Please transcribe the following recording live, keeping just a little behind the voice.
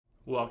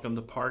Welcome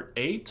to part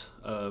 8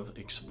 of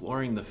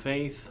Exploring the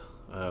Faith.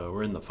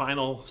 We're in the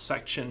final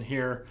section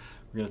here.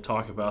 We're going to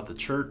talk about the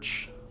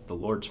church, the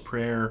Lord's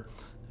Prayer,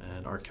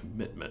 and our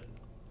commitment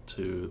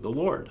to the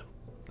Lord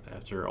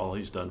after all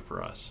He's done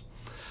for us.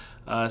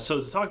 So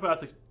to talk about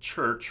the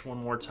church one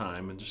more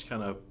time and just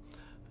kind of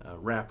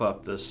wrap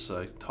up this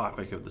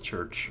topic of the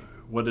church.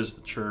 What is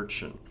the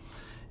church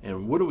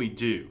and what do we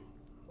do?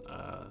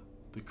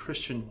 The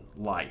Christian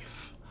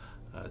life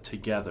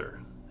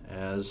together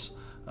as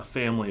a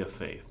family of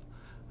faith.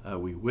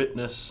 We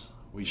witness,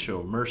 we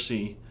show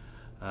mercy,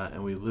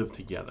 and we live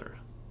together.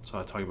 So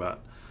I talk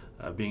about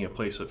being a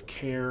place of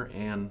care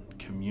and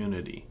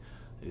community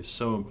is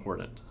so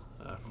important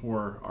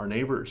for our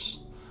neighbors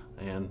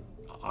and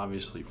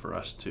obviously for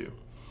us too.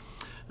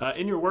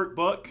 In your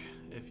workbook,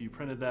 if you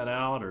printed that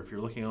out or if you're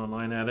looking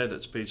online at it,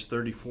 it's page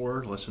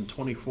 34, lesson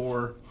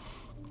 24.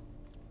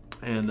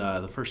 And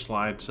the first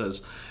slide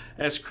says,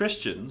 as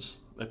Christians,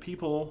 a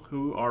people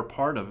who are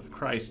part of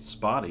Christ's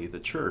body, the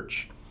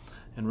church.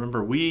 And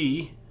remember,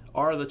 we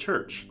are the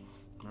church.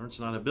 Remember, it's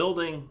not a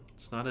building,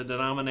 it's not a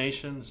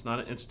denomination, it's not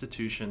an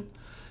institution.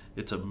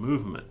 It's a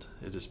movement.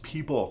 It is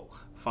people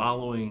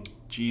following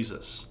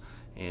Jesus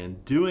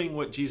and doing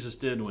what Jesus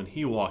did when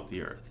He walked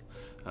the earth,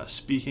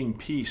 speaking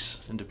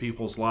peace into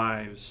people's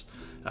lives,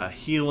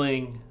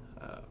 healing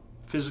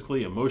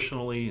physically,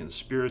 emotionally, and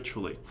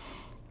spiritually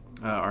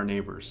our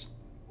neighbors.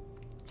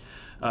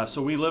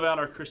 So we live out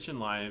our Christian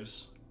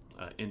lives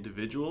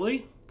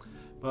individually,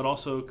 but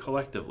also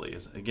collectively,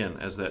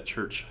 as that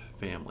church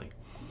family.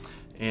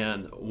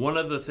 And one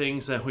of the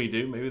things that we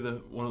do, maybe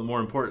one of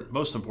the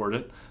most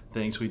important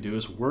things we do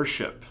is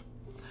worship.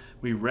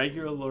 We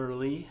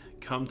regularly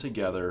come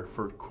together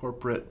for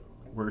corporate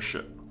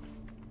worship.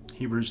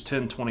 Hebrews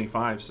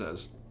 10:25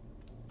 says,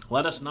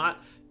 "Let us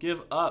not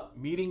give up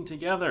meeting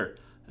together,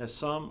 as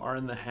some are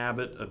in the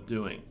habit of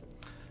doing.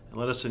 And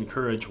let us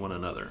encourage one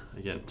another,"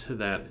 again, to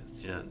that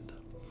end.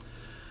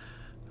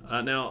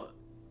 Now,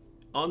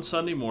 on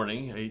Sunday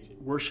morning, a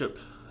worship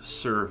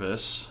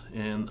service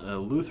in a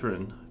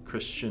Lutheran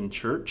Christian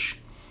church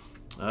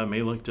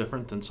may look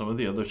different than some of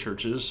the other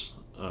churches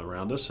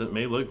around us. It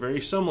may look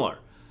very similar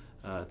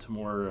to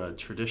more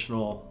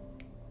traditional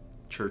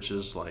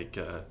churches like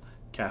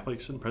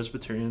Catholics and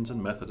Presbyterians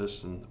and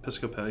Methodists and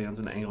Episcopalians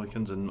and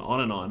Anglicans and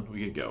on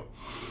we could go.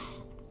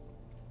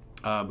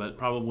 But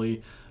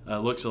probably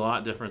looks a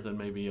lot different than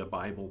maybe a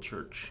Bible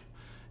church.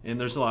 And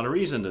there's a lot of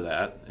reason to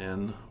that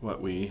and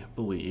what we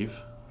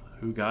believe,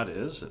 who God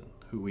is and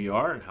who we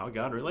are and how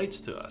God relates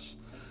to us.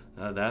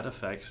 That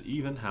affects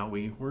even how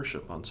we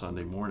worship on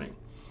Sunday morning.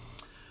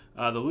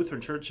 The Lutheran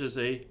Church is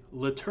a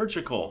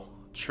liturgical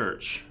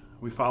church.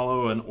 We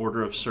follow an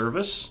order of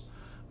service.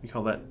 We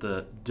call that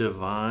the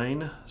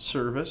divine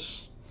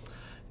service.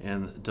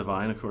 And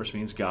divine, of course,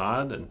 means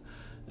God. And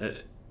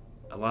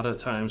a lot of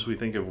times we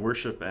think of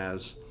worship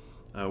as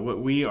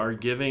what we are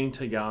giving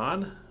to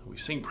God. We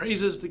sing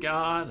praises to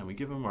God and we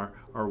give Him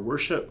our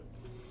worship.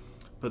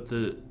 But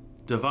the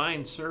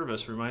divine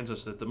service reminds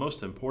us that the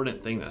most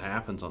important thing that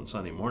happens on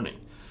Sunday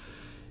morning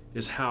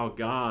is how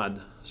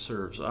God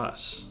serves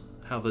us,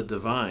 how the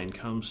divine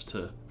comes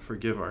to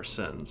forgive our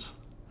sins,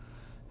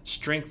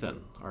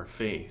 strengthen our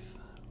faith,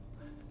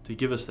 to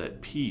give us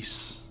that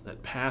peace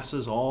that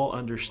passes all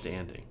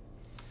understanding.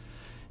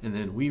 And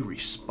then we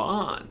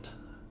respond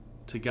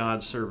to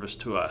God's service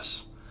to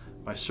us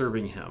by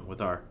serving Him with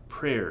our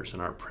prayers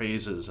and our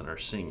praises and our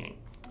singing.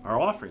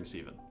 Our offerings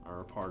even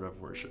are a part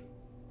of worship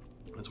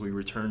as we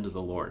return to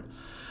the Lord.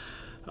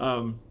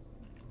 From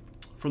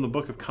the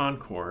Book of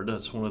Concord,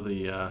 that's one of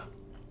the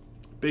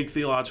big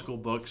theological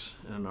books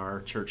in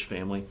our church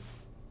family.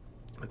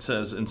 It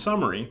says, in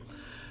summary,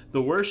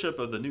 the worship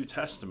of the New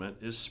Testament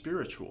is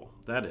spiritual.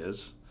 That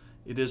is,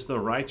 it is the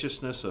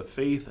righteousness of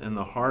faith in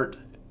the heart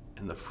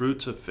and the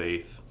fruits of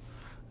faith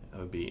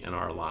would be in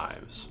our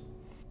lives.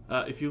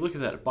 If you look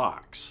at that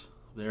box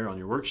there on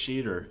your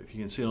worksheet, or if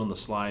you can see it on the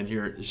slide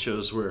here, it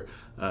shows where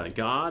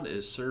God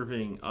is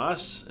serving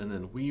us and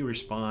then we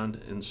respond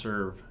and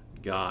serve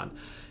God.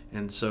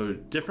 And so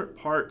different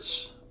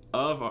parts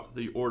of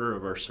the order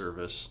of our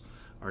service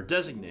are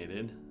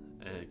designated,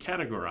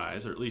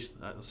 categorized, or at least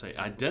I'll say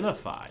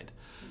identified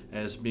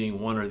as being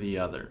one or the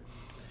other.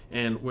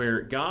 And where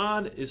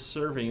God is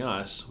serving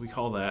us, we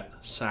call that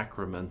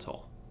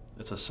sacramental.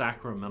 It's a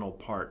sacramental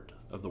part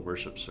of the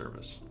worship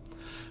service.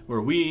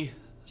 Where we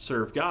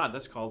serve God,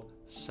 that's called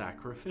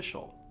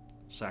sacrificial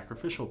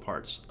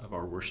parts of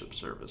our worship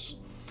service.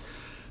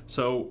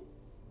 So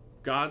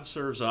God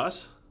serves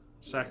us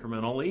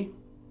sacramentally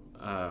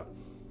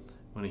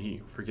when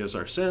He forgives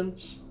our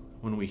sins,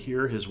 when we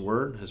hear His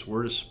word is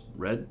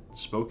read,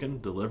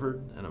 spoken,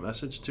 delivered, and a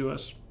message to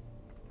us,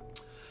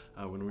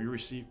 when we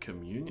receive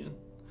communion,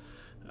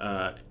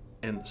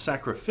 and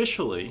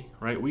sacrificially,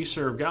 right, we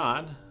serve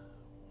God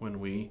when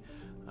we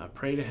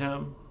pray to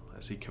Him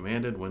as He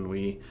commanded, when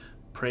we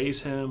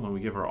praise Him, when we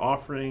give our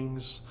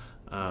offerings,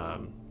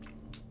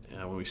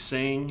 when we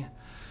sing.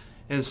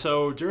 And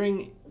so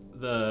during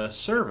the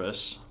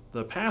service,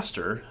 the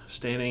pastor,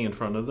 standing in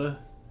front of the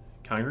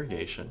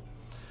congregation,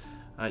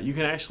 You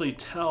can actually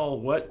tell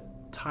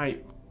what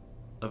type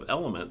of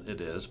element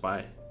it is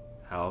by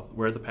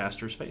where the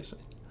pastor is facing.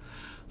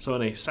 So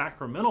in a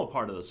sacramental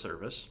part of the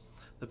service,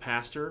 the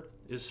pastor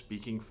is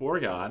speaking for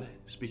God,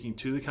 speaking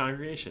to the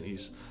congregation.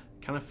 He's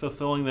kind of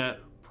fulfilling that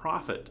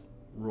prophet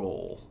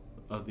role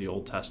of the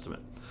Old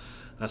Testament.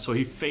 So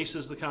he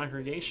faces the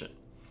congregation.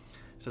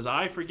 He says,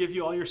 I forgive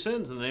you all your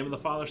sins in the name of the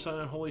Father, Son,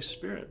 and Holy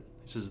Spirit.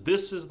 He says,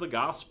 this is the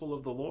gospel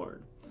of the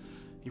Lord.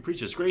 He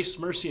preaches grace,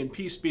 mercy, and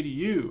peace be to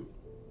you.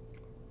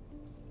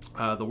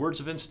 The words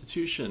of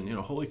institution,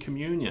 Holy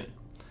Communion.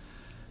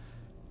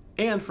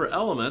 And for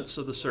elements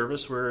of the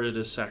service where it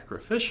is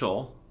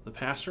sacrificial, the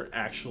pastor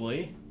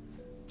actually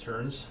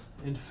turns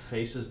and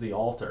faces the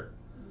altar.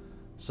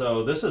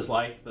 So this is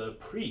like the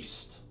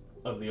priest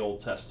of the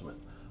Old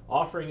Testament,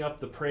 offering up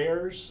the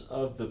prayers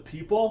of the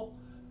people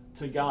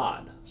to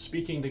God,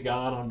 speaking to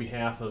God on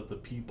behalf of the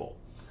people.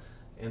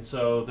 And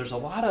so there's a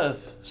lot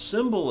of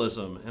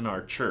symbolism in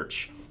our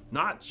church,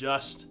 not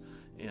just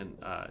in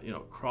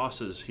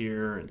crosses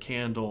here and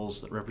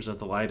candles that represent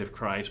the light of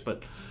Christ,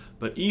 but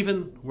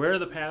even where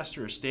the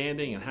pastor is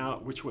standing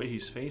and which way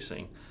he's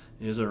facing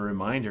is a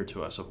reminder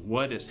to us of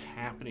what is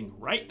happening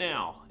right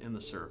now in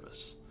the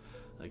service.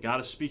 God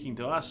is speaking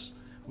to us.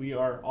 We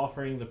are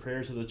offering the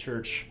prayers of the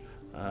church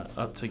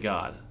up to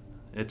God.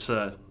 It's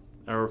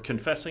our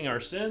confessing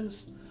our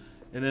sins,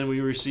 and then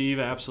we receive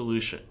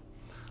absolution.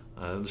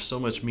 There's so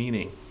much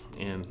meaning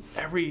in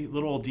every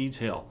little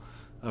detail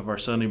of our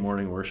Sunday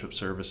morning worship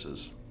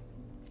services.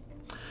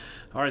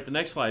 All right, the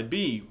next slide,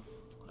 B.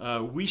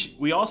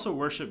 We also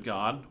worship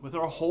God with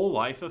our whole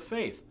life of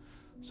faith.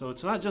 So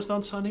it's not just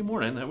on Sunday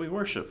morning that we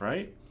worship,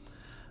 right?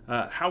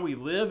 How we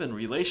live in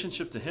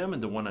relationship to Him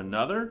and to one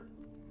another.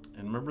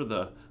 And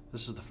remember,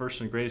 this is the first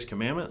and greatest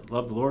commandment.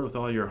 Love the Lord with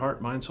all your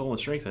heart, mind, soul, and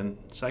strength. And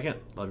second,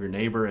 love your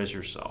neighbor as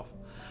yourself.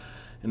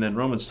 And then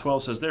Romans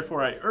 12 says,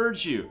 therefore I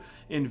urge you,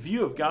 in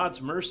view of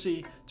God's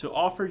mercy, to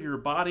offer your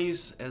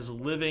bodies as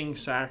living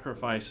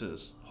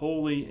sacrifices,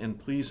 holy and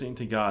pleasing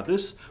to God.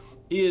 This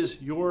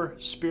is your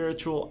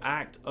spiritual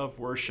act of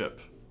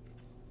worship.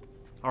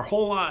 Our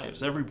whole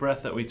lives, every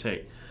breath that we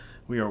take,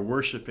 we are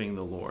worshiping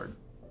the Lord.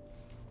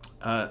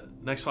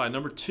 Next slide,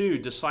 number 2,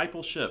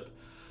 discipleship.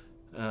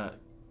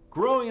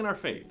 Growing in our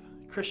faith,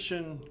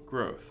 Christian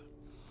growth.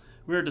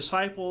 We are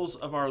disciples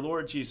of our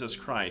Lord Jesus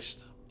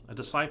Christ. A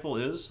disciple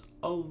is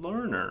a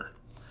learner.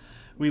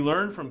 We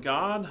learn from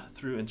God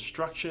through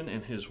instruction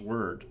in His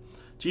Word.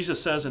 Jesus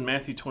says in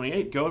Matthew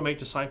 28, go and make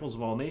disciples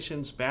of all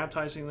nations,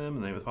 baptizing them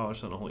in the name of the Father,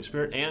 Son, and Holy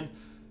Spirit, and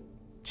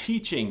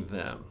teaching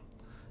them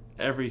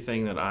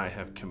everything that I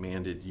have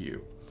commanded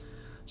you.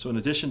 So in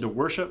addition to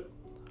worship,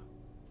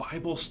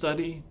 Bible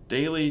study,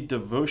 daily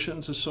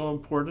devotions is so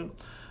important,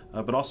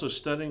 but also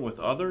studying with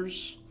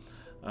others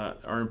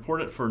are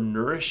important for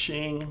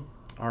nourishing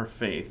our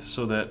faith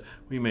so that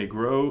we may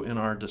grow in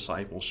our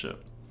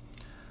discipleship.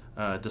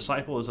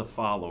 Disciple is a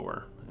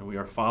follower, and we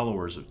are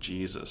followers of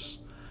Jesus.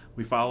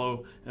 We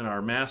follow in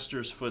our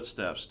Master's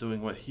footsteps,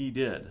 doing what He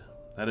did.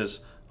 That is,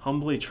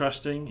 humbly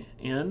trusting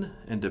in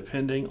and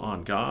depending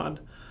on God,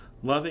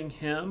 loving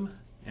Him,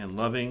 and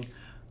loving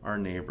our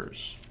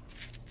neighbors.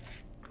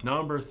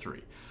 Number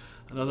 3,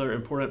 another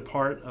important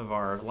part of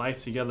our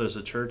life together as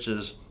a church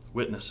is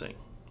witnessing,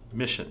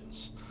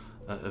 missions,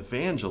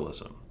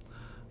 evangelism.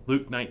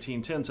 Luke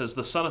 19:10 says,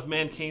 the Son of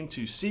Man came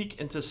to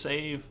seek and to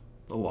save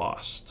the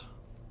lost.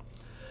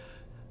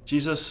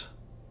 Jesus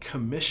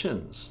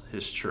commissions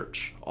His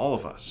church, all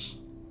of us.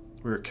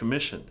 We're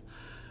commissioned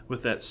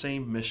with that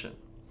same mission,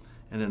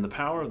 and in the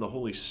power of the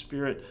Holy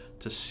Spirit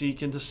to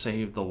seek and to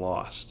save the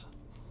lost.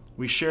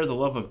 We share the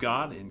love of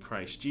God in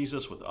Christ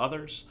Jesus with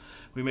others.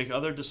 We make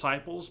other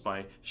disciples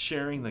by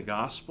sharing the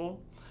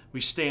gospel.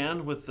 We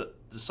stand with the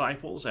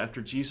disciples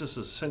after Jesus'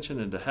 ascension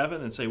into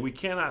heaven and say, we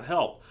cannot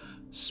help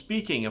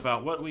speaking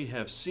about what we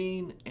have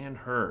seen and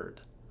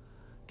heard.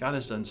 God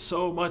has done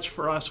so much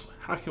for us.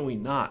 How can we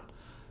not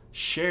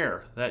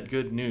share that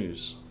good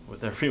news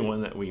with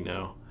everyone that we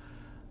know?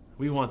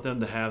 We want them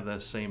to have the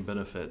same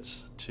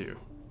benefits too.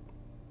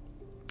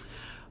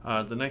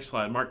 The next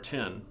slide, Mark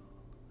 10,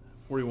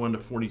 41 to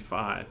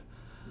 45,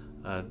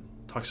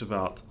 talks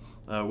about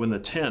when the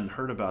 10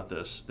 heard about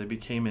this, they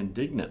became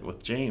indignant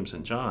with James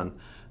and John,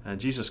 and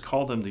Jesus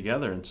called them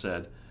together and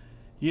said,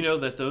 you know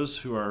that those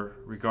who are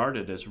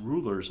regarded as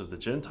rulers of the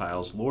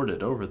Gentiles lord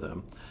it over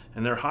them,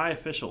 and their high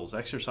officials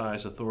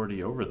exercise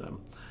authority over them.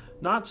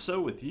 Not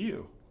so with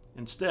you.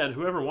 Instead,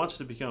 whoever wants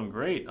to become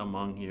great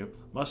among you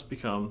must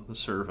become the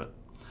servant,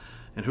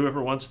 and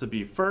whoever wants to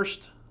be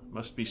first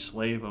must be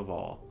slave of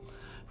all.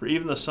 For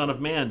even the Son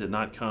of Man did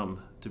not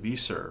come to be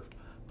served,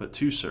 but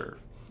to serve,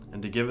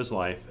 and to give His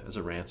life as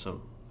a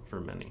ransom for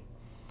many.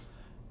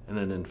 And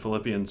then in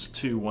Philippians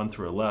 2, 1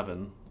 through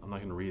 11, I'm not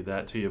going to read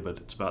that to you, but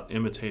it's about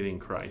imitating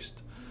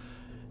Christ.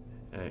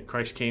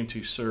 Christ came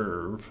to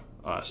serve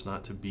us,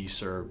 not to be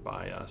served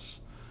by us.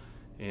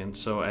 And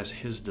so as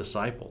His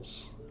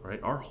disciples,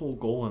 right, our whole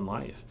goal in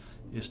life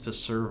is to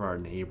serve our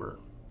neighbor.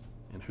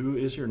 And who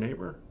is your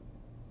neighbor?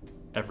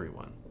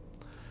 Everyone.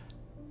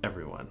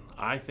 Everyone.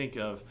 I think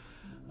of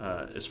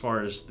as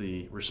far as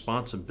the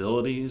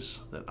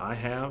responsibilities that I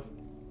have,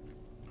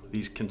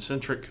 these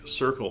concentric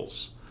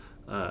circles,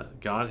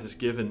 God has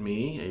given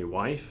me a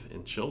wife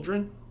and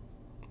children.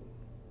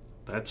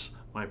 That's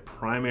my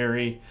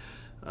primary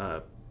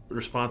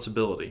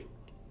responsibility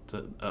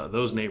to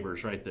those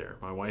neighbors right there,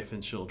 my wife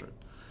and children.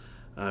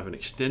 I have an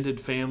extended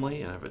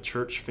family, I have a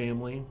church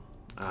family,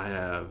 I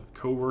have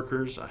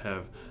co-workers, I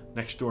have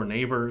next door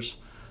neighbors,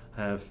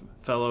 I have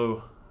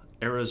fellow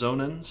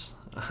Arizonans,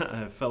 I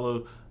have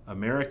fellow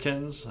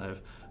Americans, I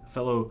have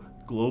fellow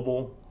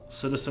global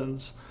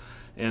citizens,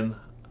 and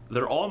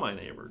they're all my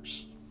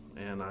neighbors.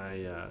 And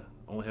I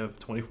only have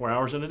 24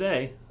 hours in a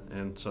day,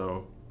 and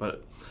so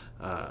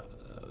I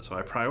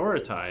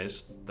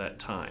prioritize that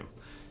time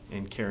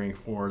in caring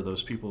for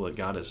those people that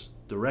God has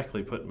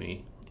directly put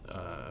me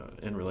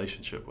in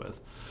relationship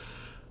with.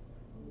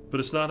 But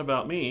it's not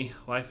about me.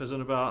 Life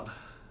isn't about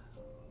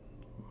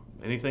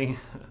anything,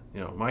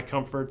 my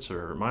comforts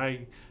or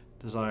my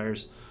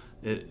desires.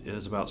 It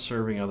is about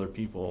serving other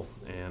people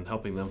and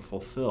helping them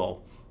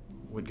fulfill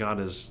what God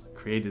has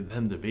created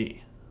them to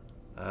be.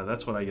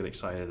 That's what I get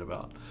excited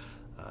about.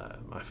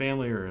 My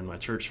family or in my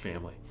church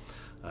family.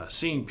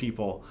 Seeing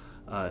people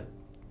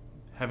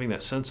having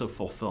that sense of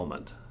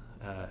fulfillment,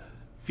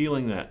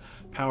 feeling that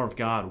power of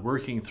God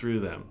working through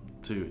them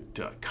to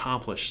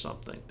accomplish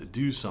something, to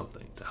do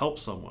something, to help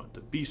someone,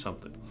 to be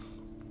something.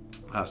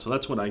 So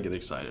that's what I get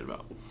excited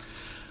about.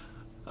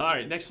 All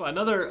right, next slide.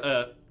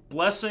 Another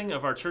blessing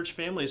of our church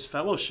family is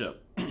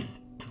fellowship.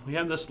 We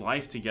have this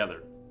life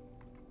together,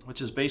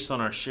 which is based on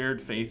our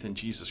shared faith in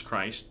Jesus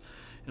Christ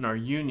and our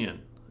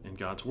union in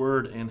God's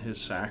Word and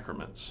His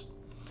sacraments.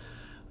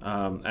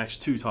 Acts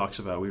 2 talks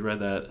about, we read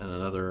that in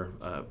another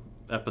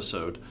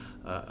episode,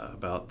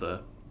 about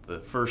the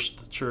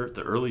first church,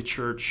 the early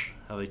church,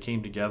 how they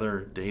came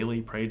together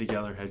daily, prayed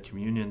together, had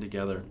communion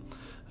together.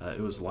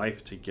 It was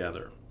life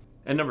together.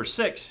 And number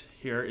 6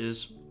 here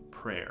is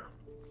prayer.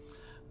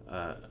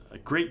 A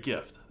great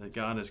gift that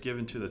God has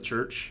given to the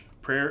church.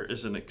 Prayer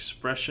is an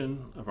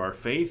expression of our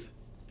faith,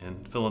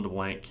 and fill in the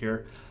blank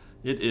here.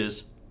 It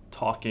is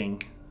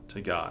talking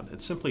to God.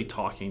 It's simply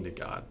talking to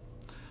God.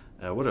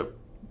 What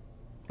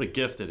a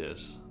gift it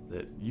is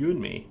that you and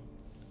me,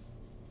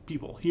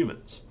 people,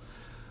 humans,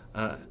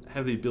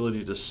 have the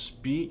ability to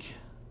speak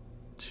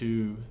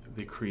to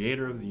the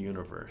creator of the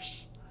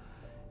universe.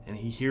 And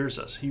He hears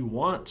us. He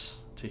wants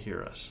to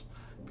hear us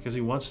because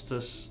He wants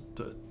us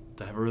to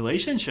have a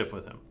relationship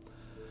with Him.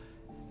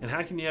 And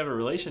how can you have a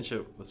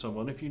relationship with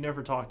someone if you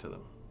never talk to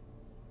them?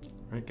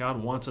 Right?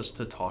 God wants us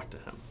to talk to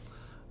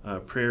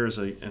Him. Prayer is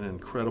an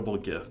incredible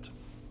gift.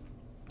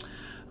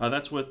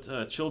 That's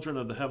what children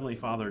of the Heavenly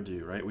Father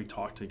do, right? We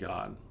talk to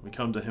God. We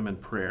come to Him in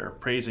prayer,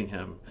 praising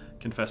Him,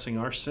 confessing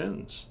our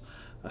sins,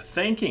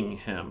 thanking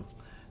Him,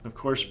 and of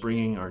course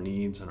bringing our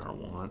needs and our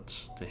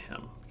wants to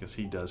Him because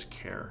He does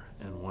care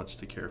and wants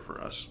to care for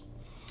us.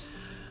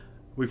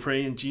 We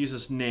pray in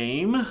Jesus'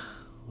 name,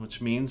 which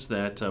means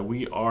that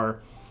we are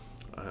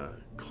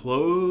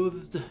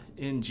clothed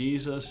in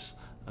Jesus.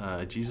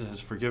 Jesus has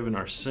forgiven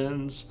our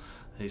sins.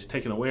 He's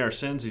taken away our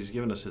sins. He's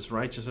given us His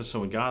righteousness.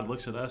 So when God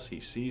looks at us, He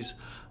sees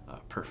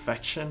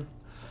perfection.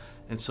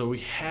 And so we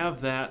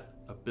have that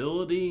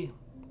ability,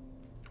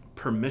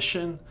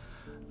 permission,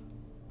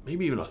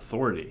 maybe even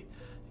authority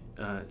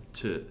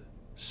to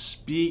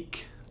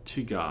speak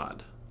to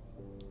God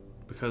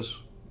because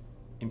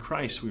in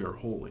Christ we are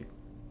holy.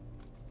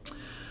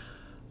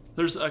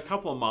 There's a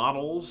couple of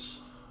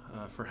models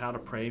for how to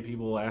pray.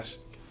 People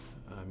ask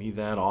me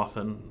that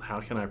often.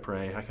 How can I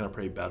pray? How can I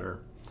pray better?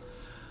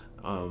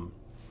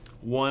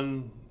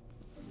 One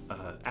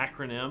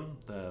acronym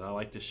that I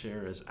like to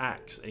share is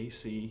ACTS,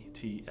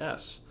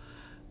 A-C-T-S.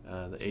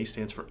 The A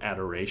stands for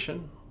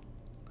adoration.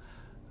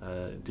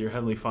 Dear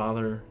Heavenly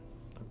Father,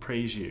 I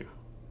praise You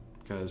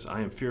because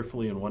I am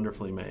fearfully and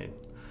wonderfully made.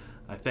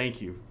 I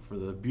thank You for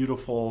the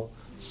beautiful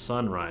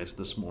sunrise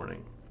this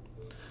morning.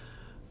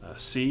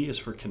 C is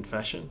for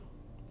confession.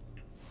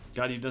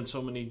 God, You've done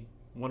so many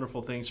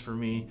wonderful things for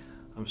me.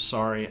 I'm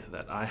sorry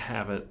that I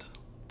haven't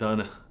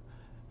done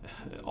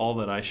all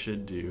that I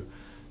should do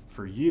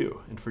for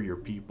You and for Your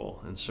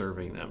people and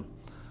serving them.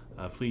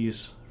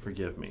 Please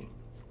forgive me.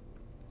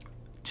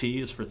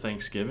 T is for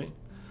thanksgiving.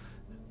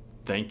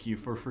 Thank You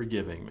for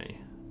forgiving me.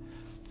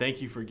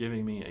 Thank You for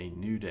giving me a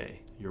new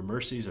day. Your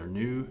mercies are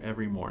new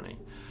every morning.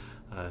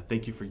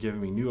 Thank You for giving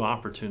me new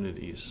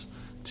opportunities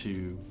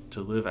to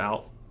live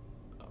out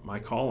my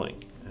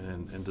calling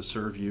and to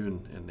serve You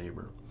and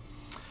neighbor.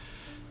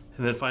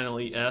 And then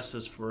finally, S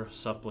is for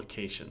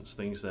supplications,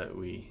 things that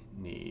we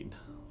need.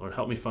 Lord,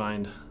 help me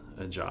find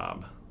a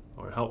job.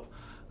 Lord, help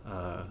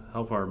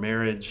our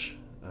marriage,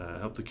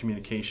 help the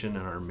communication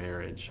in our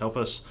marriage. Help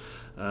us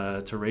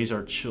to raise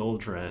our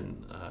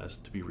children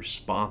to be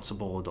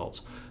responsible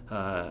adults.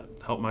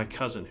 Help my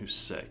cousin who's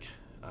sick.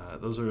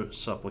 Those are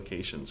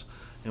supplications.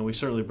 And we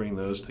certainly bring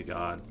those to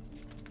God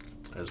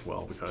as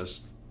well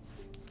because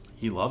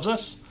He loves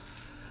us.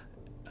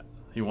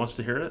 He wants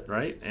to hear it,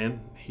 right? And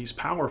He's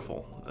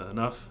powerful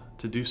enough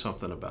to do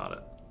something about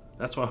it.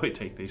 That's why we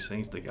take these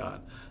things to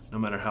God, no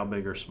matter how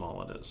big or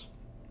small it is.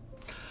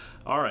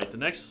 All right, the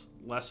next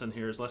lesson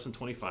here is lesson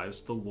 25,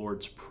 is the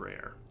Lord's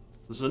Prayer.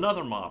 This is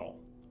another model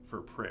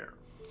for prayer.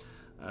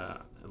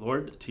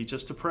 Lord, teach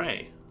us to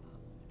pray.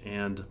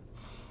 And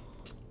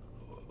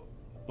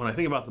when I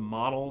think about the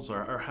models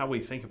or how we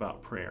think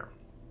about prayer,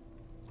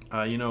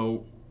 I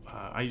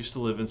used to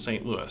live in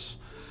St. Louis,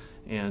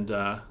 and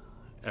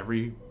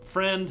every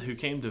friend who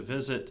came to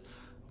visit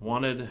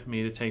wanted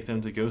me to take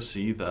them to go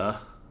see the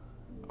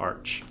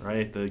Arch,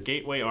 right? The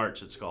Gateway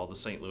Arch, it's called, the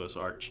St. Louis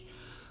Arch,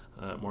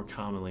 more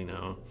commonly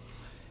known.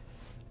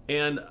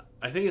 And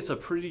I think it's a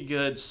pretty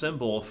good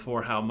symbol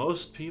for how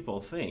most people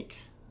think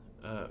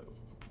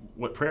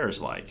what prayer is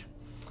like.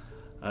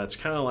 It's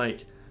kind of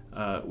like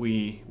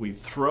we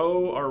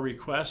throw our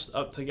request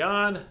up to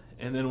God,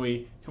 and then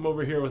we come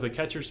over here with a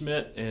catcher's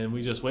mitt and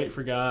we just wait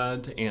for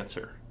God to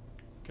answer.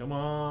 Come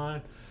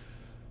on,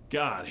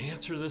 God,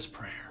 answer this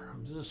prayer.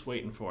 I'm just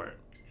waiting for it.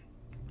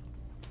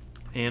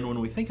 And when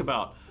we think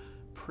about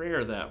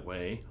prayer that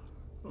way,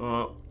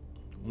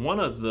 one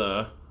of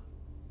the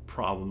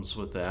problems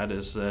with that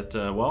is that,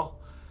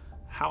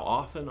 how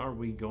often are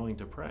we going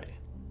to pray?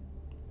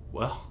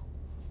 Well,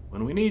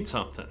 when we need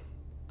something.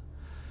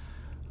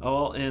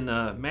 Well, in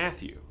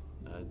Matthew,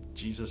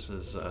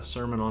 Jesus'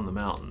 Sermon on the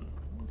Mountain,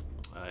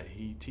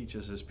 he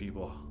teaches his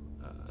people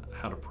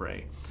how to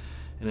pray.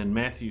 And in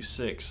Matthew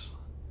 6,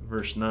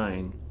 verse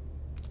 9,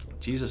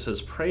 Jesus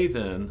says, "Pray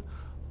then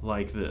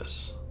like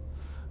this,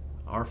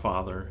 Our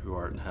Father who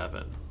art in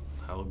heaven,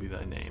 hallowed be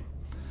thy name."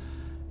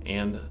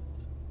 And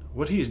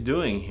what he's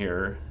doing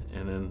here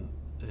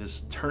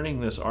is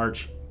turning this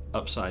arch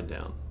upside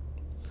down.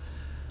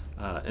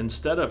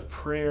 Instead of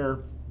prayer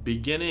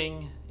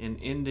beginning and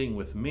ending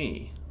with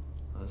me,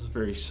 this is a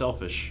very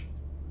selfish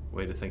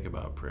way to think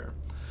about prayer.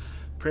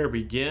 Prayer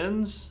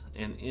begins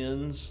and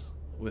ends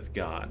with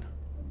God.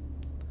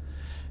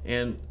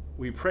 And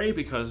we pray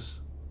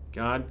because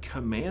God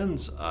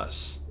commands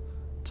us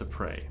to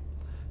pray.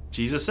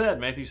 Jesus said,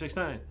 Matthew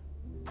 6:9,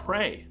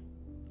 "Pray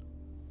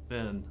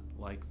then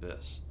like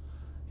this."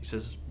 He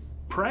says,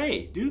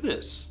 pray, do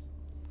this.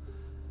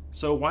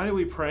 So why do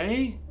we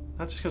pray?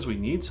 Not just because we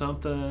need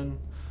something,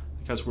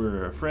 because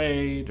we're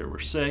afraid or we're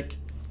sick.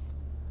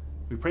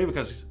 We pray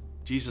because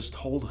Jesus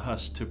told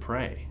us to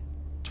pray.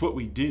 It's what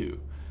we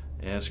do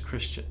as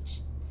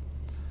Christians.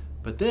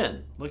 But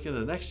then, look at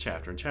the next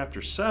chapter, in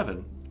chapter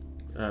 7,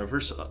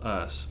 verse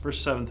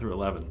 7 through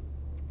 11.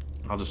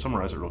 I'll just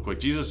summarize it real quick.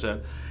 Jesus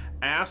said,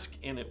 "Ask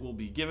and it will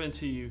be given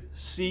to you.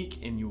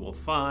 Seek and you will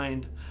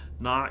find.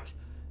 Knock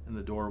and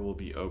the door will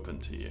be open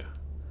to you."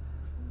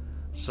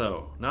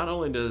 So, not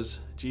only does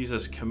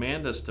Jesus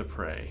command us to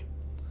pray,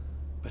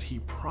 but he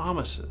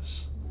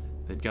promises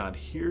that God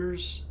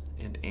hears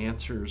and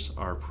answers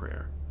our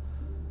prayer.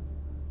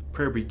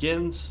 Prayer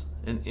begins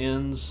and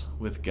ends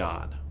with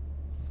God.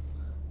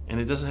 And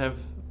it doesn't have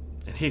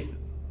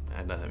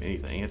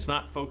anything. It's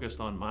not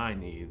focused on my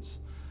needs,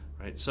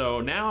 right?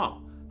 So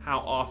now, how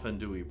often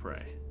do we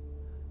pray?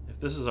 If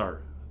this is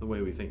the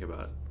way we think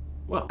about it,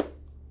 well,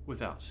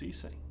 without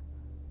ceasing,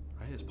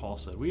 right? As Paul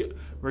said,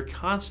 we're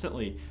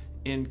constantly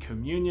in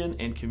communion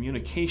and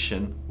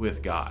communication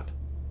with God.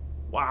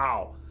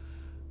 Wow.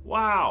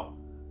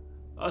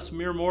 Us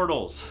mere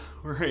mortals,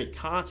 we're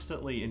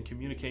constantly in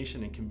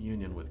communication and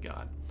communion with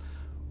God.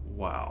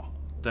 Wow,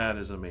 that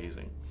is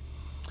amazing.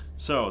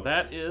 So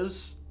that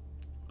is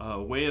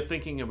a way of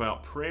thinking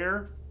about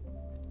prayer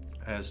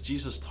as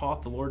Jesus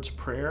taught the Lord's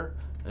Prayer.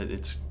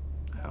 It's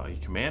how he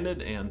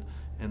commanded and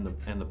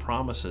the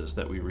promises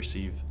that we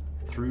receive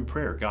through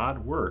prayer.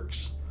 God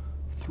works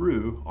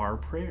through our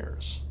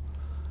prayers.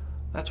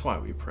 That's why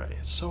we pray.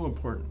 It's so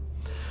important.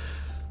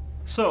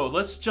 So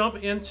let's jump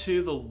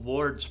into the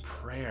Lord's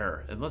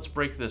Prayer and let's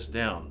break this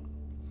down.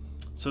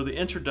 So the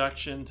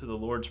introduction to the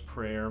Lord's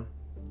Prayer,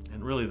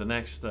 and really the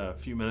next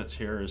few minutes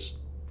here, is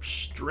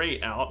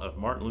straight out of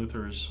Martin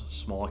Luther's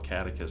Small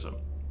Catechism.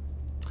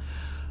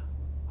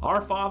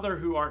 Our Father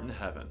who art in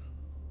heaven.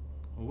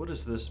 Well, what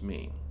does this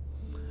mean?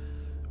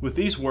 With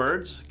these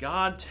words,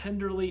 God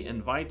tenderly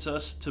invites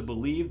us to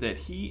believe that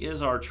he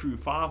is our true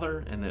Father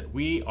and that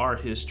we are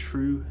his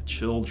true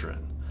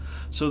children,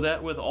 so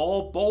that with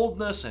all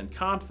boldness and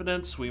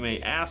confidence we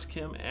may ask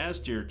him as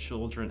dear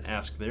children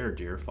ask their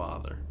dear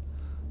Father.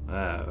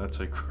 That's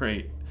a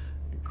great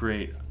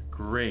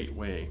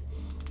way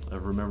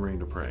of remembering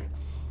to pray.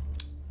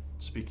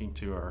 Speaking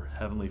to our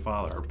Heavenly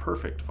Father, our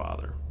perfect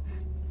Father.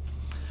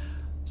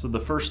 So the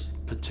first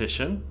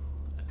petition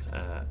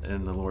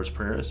in the Lord's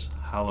Prayer is,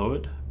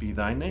 "Hallowed be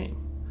thy name."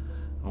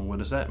 And what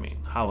does that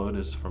mean? Hallowed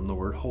is from the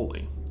word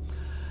holy.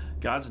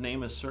 God's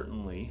name is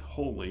certainly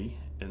holy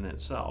in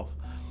itself,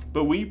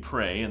 but we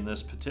pray in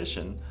this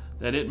petition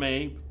that it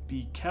may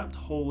be kept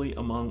holy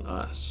among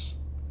us.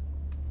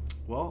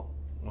 Well,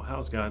 how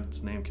is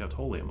God's name kept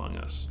holy among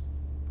us?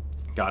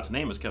 God's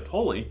name is kept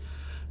holy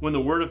when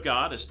the Word of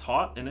God is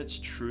taught in its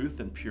truth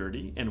and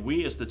purity, and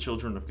we as the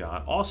children of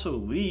God also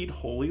lead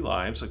holy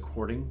lives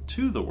according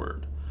to the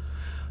Word.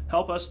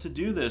 Help us to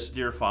do this,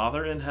 dear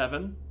Father in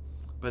heaven,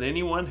 But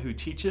anyone who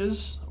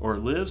teaches or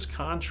lives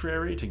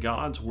contrary to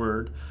God's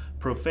word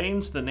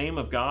profanes the name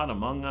of God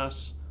among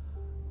us.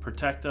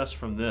 Protect us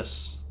from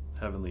this,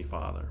 Heavenly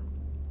Father.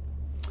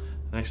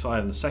 Next slide,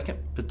 in the second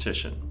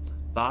petition,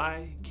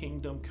 Thy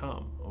kingdom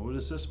come. Well, what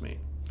does this mean?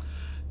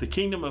 The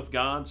kingdom of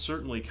God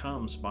certainly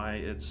comes by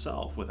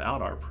itself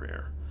without our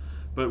prayer.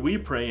 But we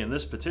pray in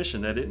this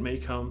petition that it may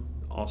come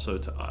also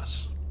to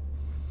us.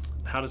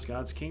 How does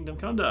God's kingdom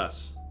come to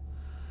us?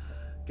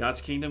 God's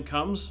kingdom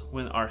comes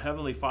when our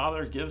Heavenly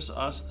Father gives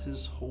us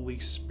His Holy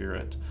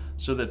Spirit,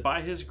 so that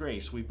by His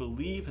grace we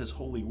believe His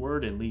holy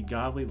word and lead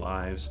godly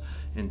lives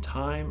in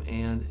time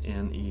and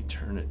in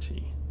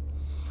eternity.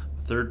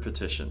 The third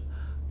petition,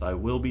 Thy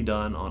will be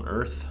done on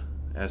earth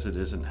as it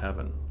is in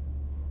heaven.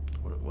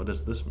 What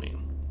does this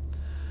mean?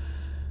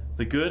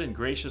 The good and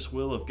gracious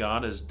will of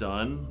God is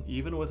done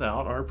even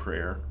without our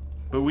prayer,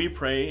 but we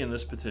pray in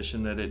this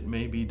petition that it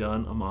may be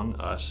done among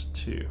us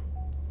too.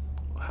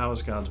 How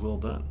is God's will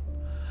done?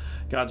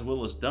 God's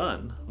will is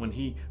done when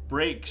He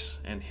breaks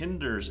and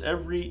hinders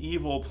every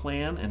evil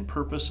plan and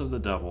purpose of the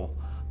devil,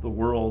 the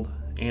world,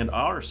 and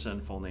our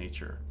sinful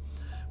nature,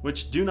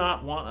 which do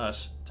not want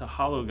us to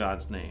hallow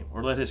God's name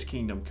or let His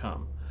kingdom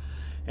come.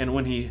 And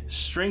when He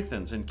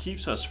strengthens and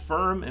keeps us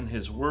firm in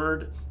His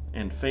word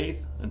and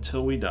faith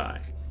until we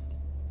die.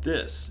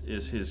 This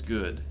is His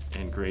good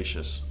and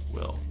gracious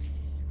will.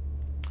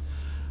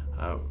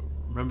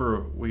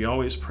 Remember, we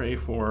always pray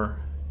for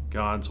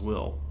God's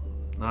will,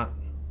 not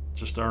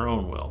just our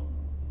own will.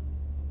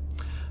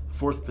 The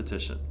fourth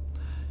petition,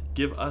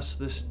 give us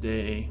this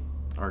day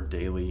our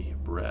daily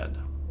bread.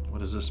 What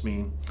does this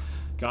mean?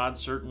 God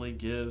certainly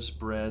gives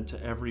bread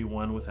to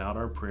everyone without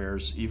our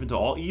prayers, even to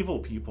all evil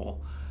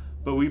people.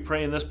 But we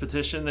pray in this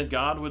petition that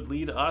God would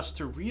lead us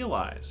to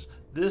realize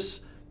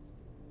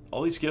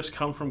all these gifts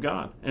come from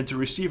God, and to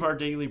receive our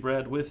daily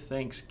bread with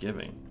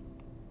thanksgiving.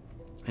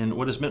 And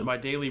what is meant by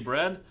daily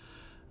bread?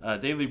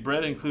 Daily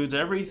bread includes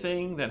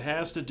everything that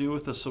has to do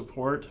with the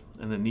support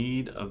and the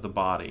need of the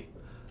body.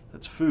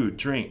 That's food,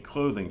 drink,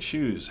 clothing,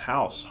 shoes,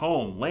 house,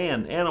 home,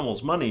 land,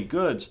 animals, money,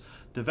 goods,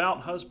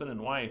 devout husband and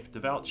wife,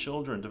 devout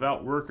children,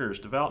 devout workers,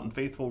 devout and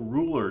faithful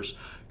rulers,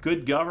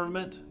 good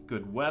government,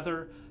 good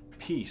weather,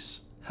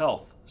 peace,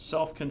 health,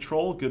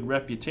 self-control, good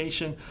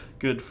reputation,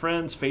 good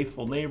friends,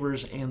 faithful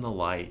neighbors, and the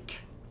like.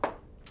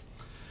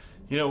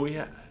 You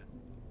know,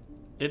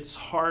 it's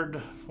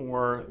hard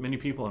for many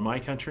people in my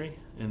country,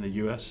 in the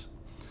U.S.,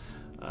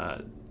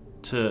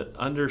 to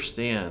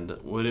understand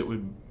what it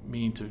would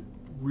mean to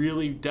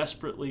really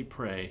desperately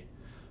pray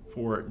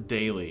for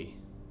daily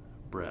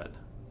bread.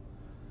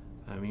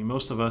 I mean,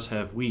 most of us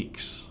have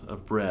weeks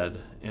of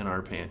bread in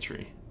our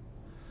pantry.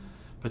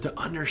 But to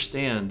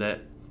understand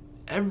that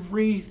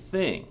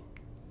everything,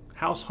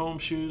 house, home,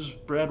 shoes,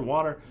 bread,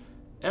 water,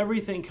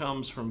 everything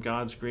comes from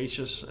God's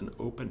gracious and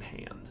open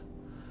hand.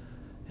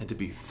 And to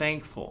be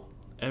thankful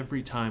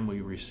every time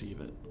we receive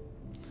it.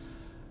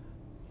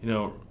 You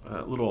know,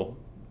 a little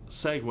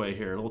segue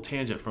here, a little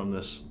tangent from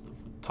this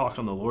talk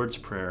on the Lord's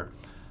Prayer.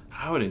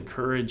 I would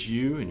encourage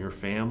you and your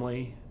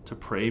family to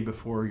pray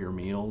before your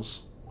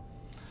meals.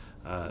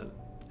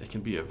 It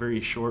can be a very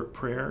short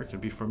prayer. It can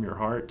be from your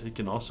heart. It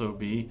can also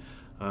be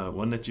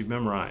one that you've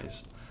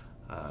memorized.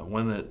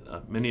 One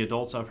that many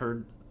adults I've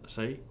heard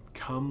say,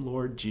 "Come,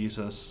 Lord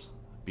Jesus,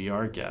 be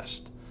our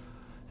guest,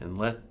 and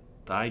let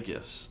thy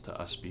gifts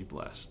to us be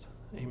blessed."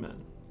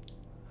 Amen.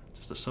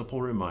 Just a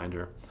simple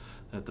reminder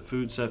that the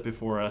food set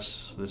before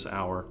us this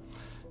hour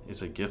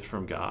is a gift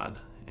from God,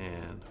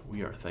 and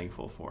we are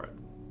thankful for it.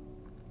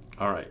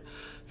 All right,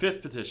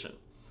 fifth petition.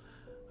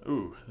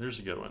 Ooh, there's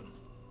a good one.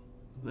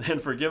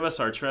 And forgive us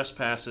our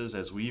trespasses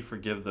as we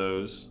forgive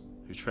those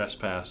who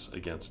trespass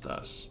against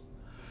us.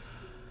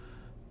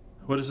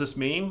 What does this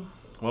mean?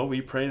 Well,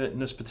 we pray that in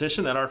this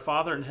petition that our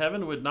Father in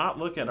heaven would not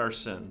look at our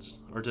sins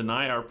or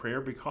deny our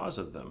prayer because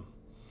of them.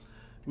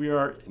 We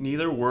are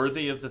neither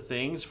worthy of the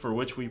things for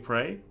which we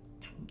pray,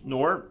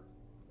 nor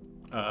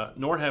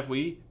have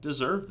we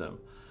deserved them.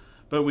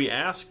 But we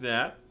ask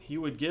that He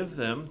would give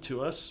them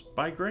to us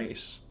by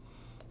grace.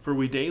 For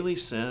we daily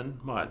sin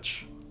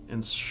much,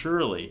 and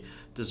surely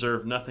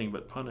deserve nothing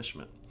but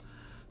punishment.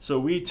 So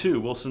we too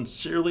will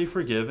sincerely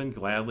forgive and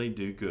gladly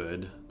do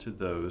good to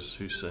those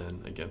who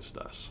sin against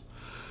us.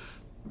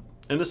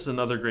 And this is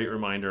another great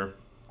reminder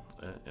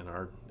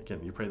again,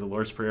 you pray the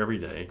Lord's Prayer every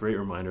day, a great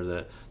reminder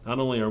that not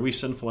only are we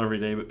sinful every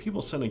day, but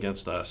people sin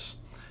against us.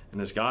 And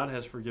as God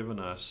has forgiven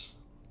us,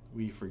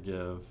 we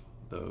forgive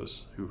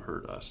those who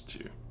hurt us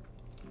too.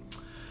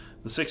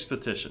 The sixth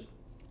petition,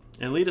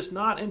 and lead us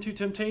not into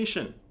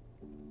temptation.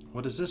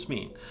 What does this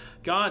mean?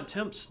 God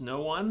tempts no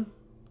one.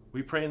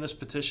 We pray in this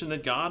petition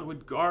that God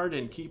would guard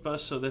and keep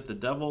us so that the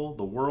devil,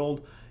 the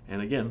world,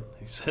 and again,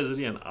 he says it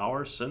again,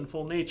 our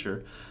sinful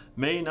nature,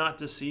 may not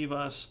deceive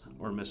us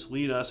or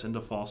mislead us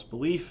into false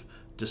belief,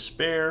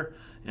 despair,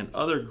 and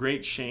other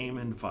great shame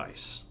and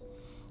vice.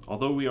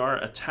 Although we are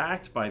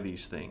attacked by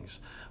these things,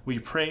 we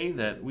pray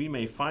that we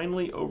may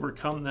finally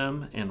overcome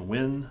them and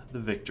win the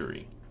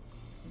victory.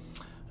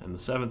 And the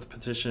seventh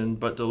petition,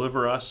 but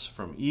deliver us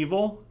from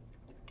evil.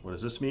 What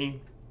does this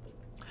mean?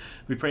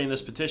 We pray in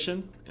this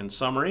petition, in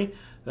summary,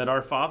 that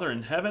our Father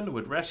in heaven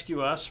would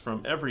rescue us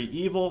from every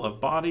evil of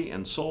body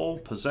and soul,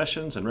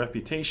 possessions and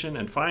reputation,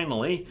 and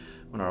finally,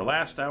 when our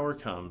last hour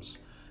comes,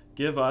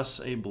 give us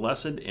a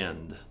blessed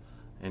end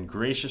and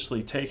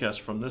graciously take us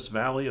from this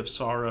valley of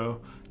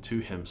sorrow to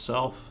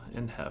himself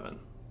in heaven.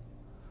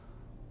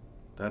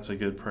 That's a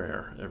good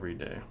prayer every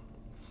day.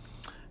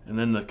 And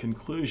then the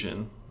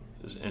conclusion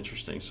is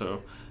interesting.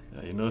 So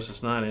you notice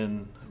it's not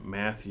in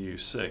Matthew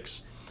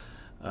 6,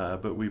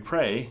 but we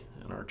pray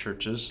in our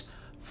churches,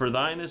 "For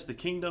thine is the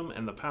kingdom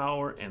and the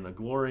power and the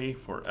glory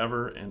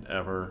forever and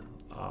ever.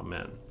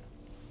 Amen."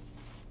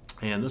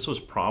 And this was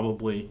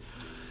probably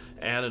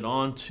added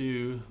on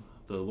to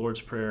the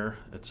Lord's Prayer.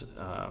 It's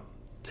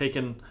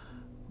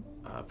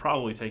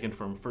probably taken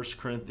from 1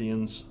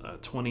 Corinthians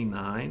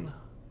 29,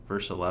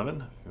 verse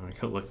 11. If you want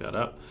to go look that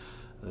up.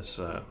 This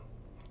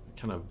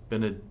kind of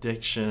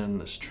benediction,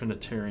 this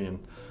Trinitarian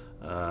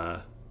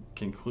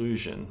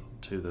conclusion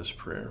to this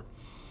prayer.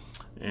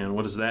 And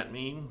what does that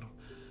mean?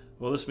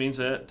 Well, this means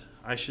that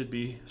I should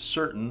be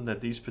certain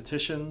that these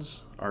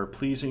petitions are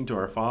pleasing to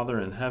our Father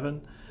in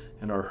heaven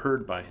and are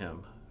heard by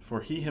him,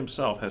 for he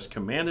himself has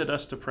commanded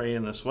us to pray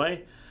in this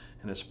way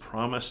and has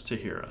promised to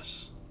hear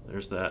us.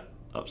 There's that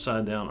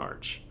upside down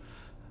arch.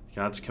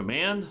 God's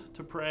command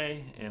to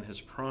pray and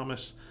his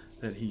promise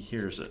that he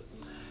hears it.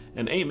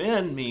 And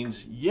amen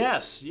means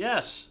yes,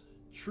 yes,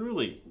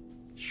 truly,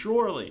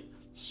 surely,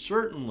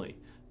 certainly,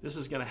 this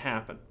is going to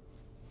happen.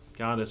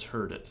 God has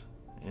heard it,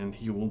 and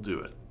he will do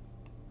it.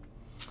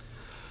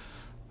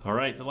 All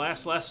right, the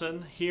last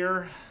lesson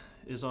here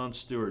is on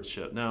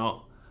stewardship.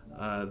 Now,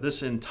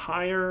 this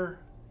entire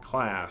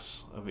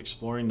class of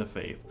Exploring the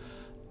Faith,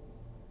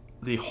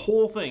 the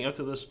whole thing up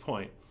to this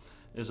point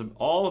is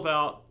all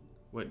about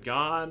what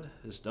God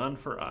has done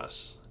for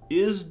us,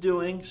 is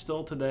doing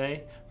still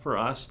today for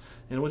us,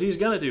 and what he's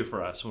going to do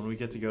for us when we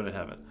get to go to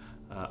heaven,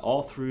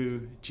 all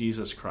through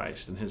Jesus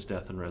Christ and his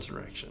death and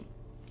resurrection.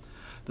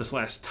 This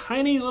last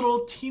tiny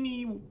little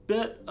teeny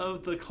bit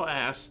of the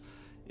class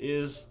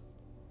is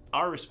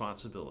our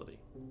responsibility,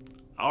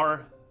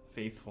 our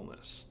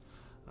faithfulness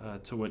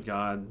to what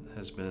God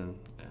has been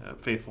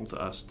faithful to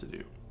us to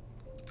do.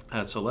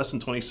 So lesson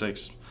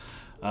 26,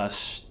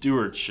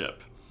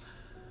 stewardship.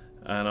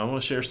 And I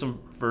want to share some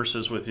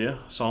verses with you.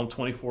 Psalm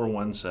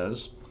 24:1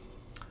 says,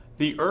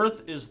 "The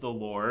earth is the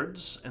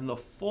Lord's and the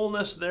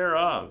fullness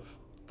thereof,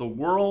 the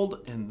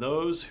world and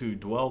those who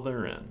dwell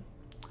therein."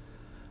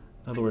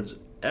 In other words,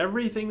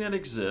 everything that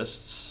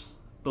exists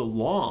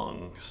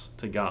belongs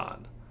to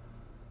God.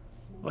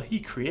 Well, he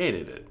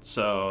created it,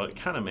 so it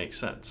kind of makes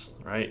sense,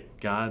 right?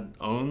 God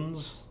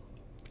owns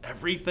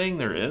everything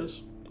there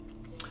is.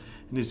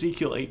 And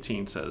Ezekiel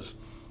 18 says,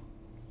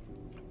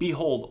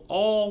 "Behold,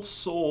 all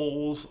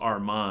souls are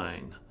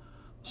mine.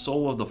 The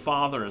soul of the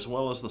Father as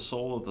well as the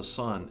soul of the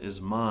Son is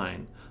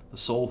mine. The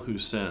soul who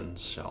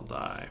sins shall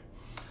die."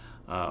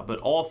 But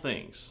all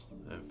things,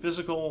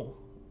 physical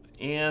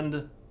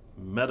and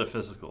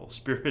metaphysical,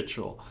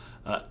 spiritual,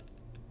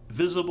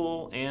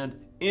 visible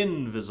and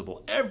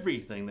invisible,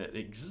 everything that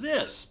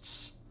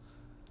exists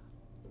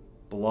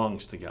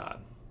belongs to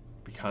God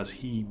because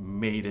he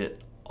made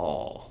it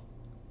all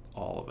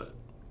of it.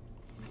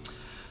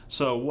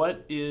 So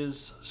what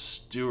is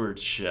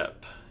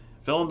stewardship?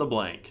 Fill in the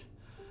blank.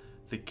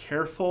 The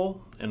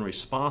careful and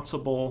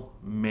responsible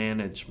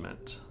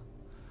management.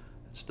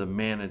 It's the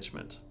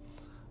management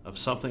of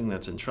something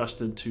that's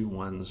entrusted to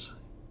one's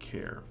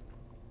care.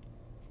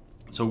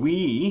 So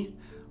we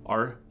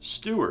are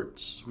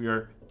stewards. We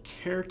are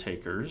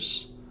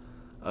caretakers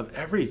of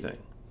everything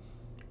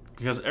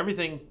because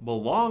everything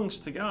belongs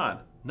to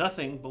God.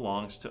 Nothing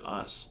belongs to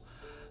us.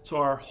 So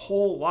our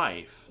whole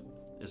life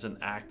is an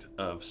act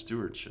of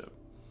stewardship.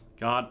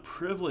 God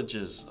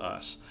privileges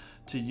us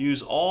to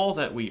use all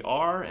that we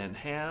are and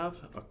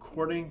have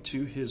according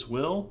to his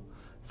will,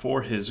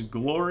 for his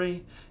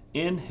glory,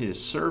 in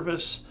his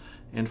service,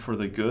 and for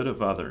the good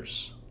of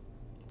others.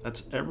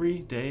 That's every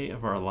day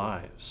of our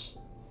lives.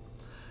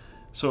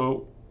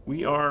 So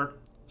we are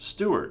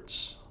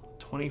stewards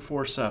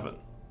 24/7.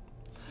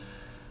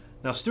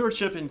 Now,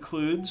 stewardship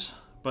includes,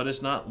 but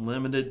is not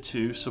limited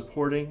to,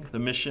 supporting the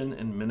mission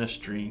and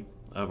ministry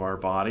of our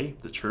body,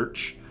 the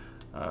church,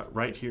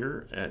 right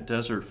here at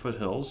Desert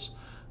Foothills,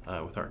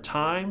 with our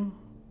time,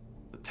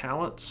 the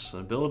talents,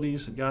 and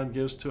abilities that God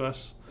gives to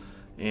us,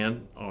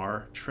 and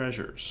our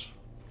treasures.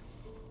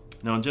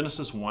 Now, in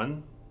Genesis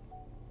 1,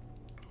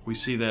 we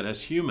see that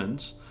as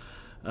humans,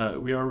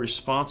 we are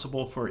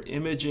responsible for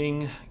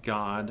imaging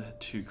God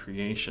to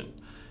creation.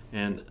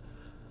 And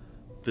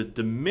the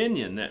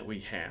dominion that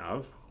we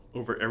have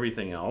over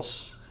everything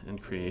else in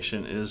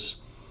creation is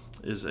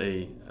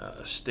a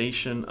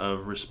station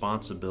of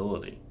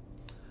responsibility.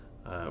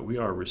 We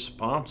are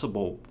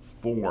responsible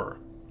for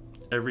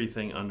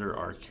everything under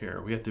our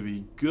care. We have to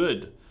be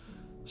good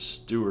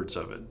stewards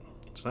of it.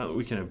 It's not that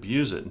we can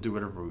abuse it and do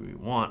whatever we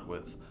want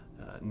with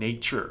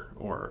nature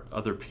or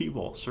other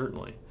people,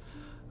 certainly,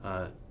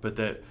 but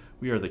that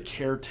we are the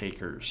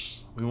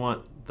caretakers. We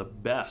want the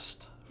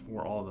best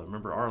for all of them.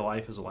 Remember, our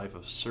life is a life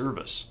of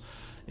service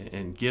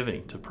and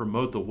giving to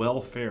promote the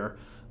welfare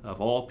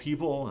of all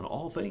people and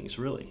all things,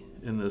 really,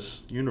 in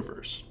this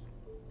universe.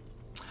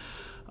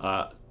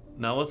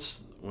 Now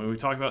when we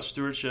talk about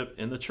stewardship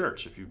in the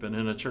church, if you've been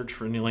in a church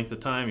for any length of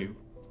time,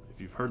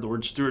 if you've heard the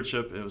word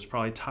stewardship, it was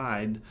probably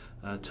tied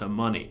to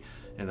money,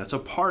 and that's a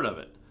part of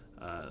it.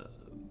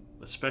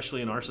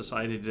 Especially in our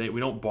society today,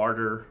 we don't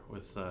barter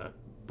with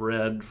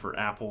bread for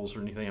apples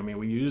or anything. I mean,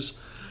 we use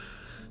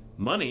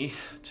money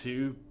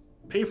to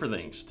pay for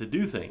things, to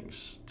do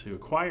things, to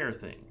acquire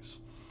things.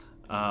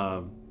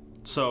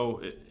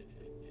 So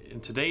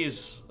in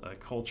today's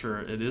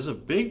culture, it is a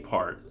big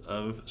part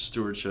of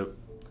stewardship,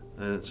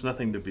 and it's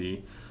nothing to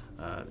be,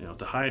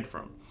 to hide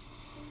from.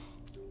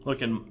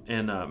 Look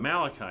in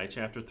Malachi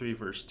chapter 3,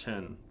 verse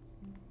 10.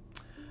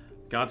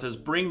 God says,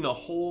 "Bring the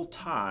whole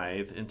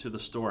tithe into the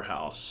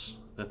storehouse,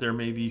 that there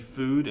may be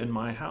food in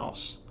my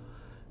house."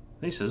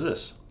 And he says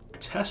this,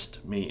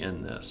 "Test me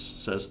in this,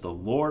 says the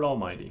Lord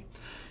Almighty,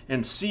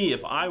 and see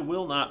if I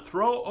will not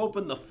throw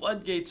open the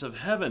floodgates of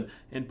heaven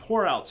and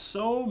pour out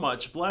so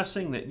much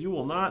blessing that you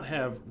will not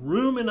have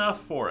room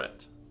enough for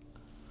it."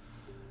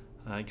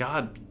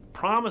 God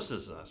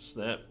promises us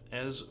that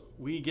as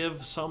we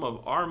give some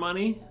of our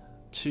money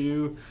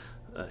to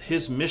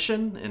his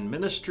mission and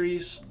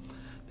ministries,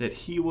 that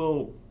he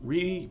will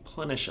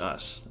replenish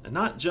us, and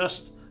not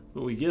just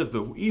what we give,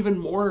 but even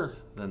more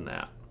than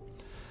that.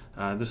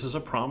 This is a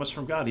promise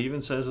from God. He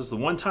even says it's the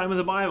one time in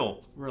the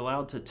Bible we're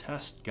allowed to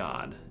test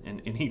God in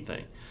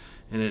anything,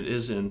 and it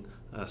is in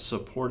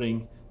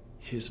supporting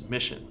his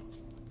mission,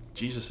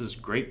 Jesus'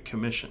 great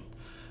commission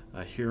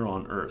here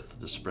on earth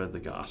to spread the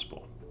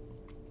gospel.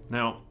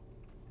 Now,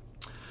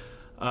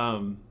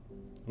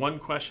 one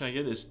question I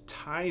get is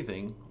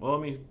tithing. Well,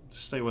 let me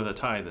say what a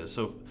tithe is.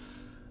 So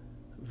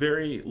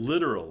very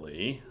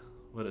literally,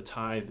 what a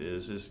tithe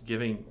is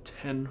giving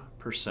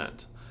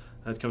 10%.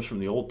 That comes from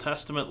the Old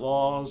Testament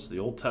laws, the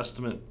Old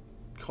Testament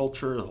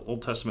culture, the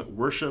Old Testament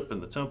worship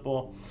in the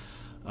temple.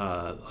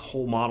 The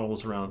whole model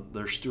was around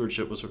their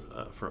stewardship was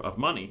of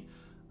money,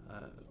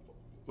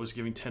 was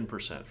giving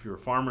 10%. If you're a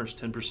farmer, it's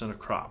 10% of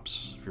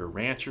crops. If you're a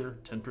rancher,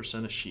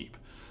 10% of sheep.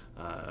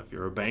 If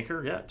you're a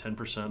banker,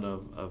 10%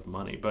 of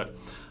money. But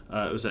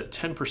it was that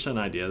 10%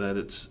 idea that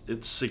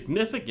it's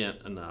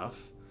significant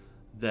enough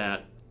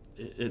that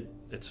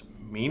it's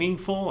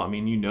meaningful. I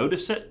mean, you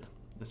notice it.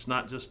 It's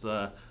not just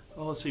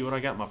let's see what I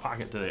got in my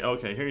pocket today.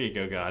 Okay, here you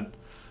go, God.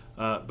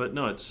 But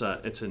no,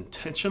 it's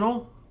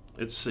intentional.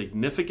 It's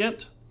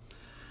significant.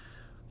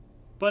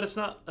 But it's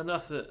not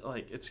enough that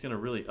it's going to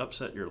really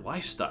upset your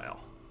lifestyle.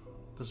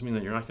 Doesn't mean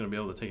that you're not going to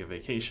be able to take a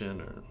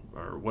vacation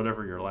or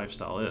whatever your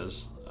lifestyle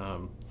is.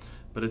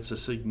 But it's a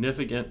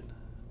significant,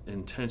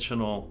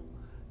 intentional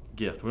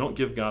gift. We don't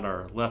give God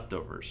our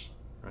leftovers,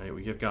 right?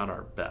 We give God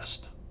our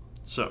best.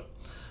 So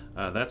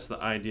that's the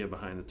idea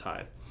behind the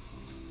tithe.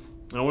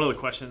 Now, one of the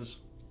questions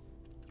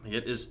I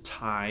get is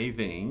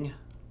tithing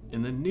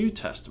in the New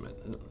Testament.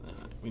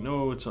 We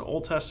know it's an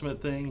Old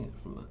Testament thing,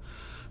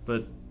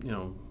 but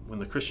when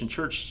the Christian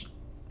church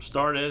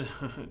started,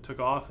 it took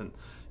off, and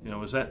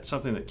was that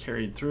something that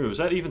carried through? Is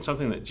that even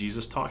something that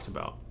Jesus talked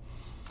about?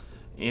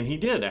 And he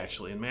did,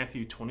 actually, in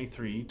Matthew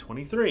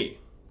 23:23.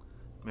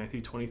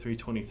 Matthew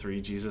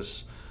 23:23,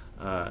 Jesus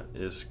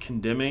is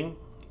condemning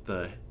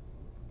the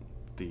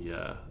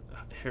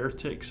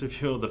heretics,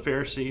 if you will, the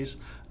Pharisees,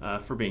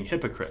 for being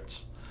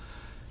hypocrites.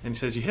 And he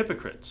says, "You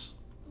hypocrites,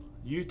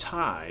 you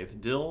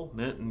tithe dill,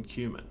 mint, and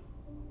cumin."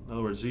 In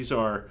other words, these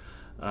are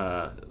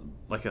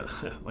like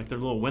their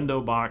little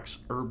window box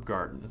herb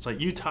garden. It's like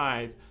you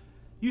tithe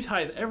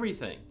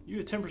everything. You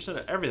get 10%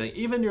 of everything,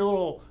 even your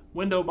little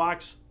window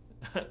box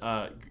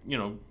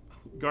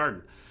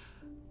garden.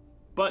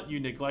 But you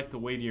neglect the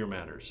weightier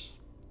matters: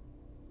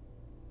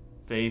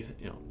 faith,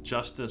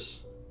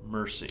 justice,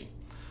 mercy.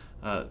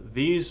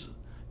 These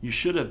you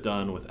should have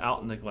done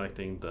without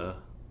neglecting the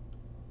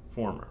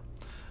former.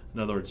 In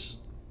other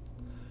words,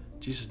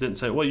 Jesus didn't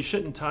say, well, you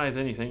shouldn't tithe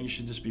anything. You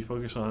should just be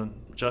focused on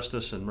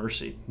justice and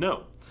mercy.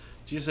 No.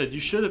 Jesus said you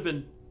should have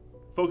been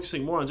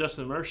focusing more on justice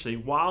and mercy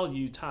while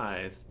you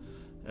tithe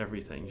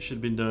everything. You should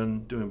have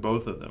been doing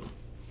both of them.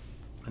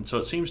 And so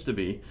it seems to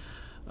be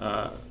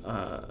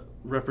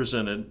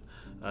represented,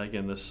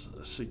 again, this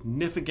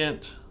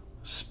significant,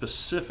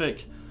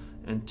 specific,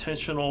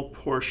 intentional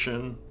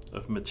portion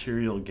of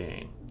material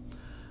gain.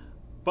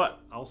 But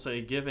I'll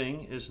say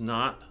giving is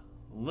not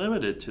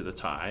limited to the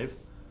tithe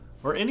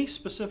or any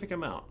specific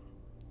amount.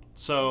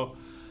 So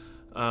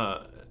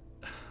I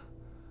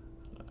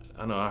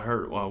know I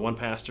heard one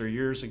pastor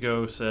years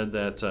ago said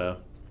that,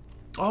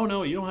 oh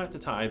no, you don't have to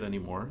tithe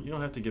anymore. You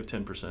don't have to give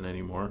 10%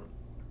 anymore.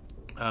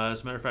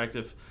 As a matter of fact,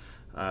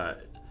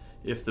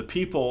 if the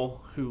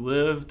people who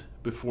lived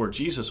before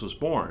Jesus was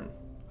born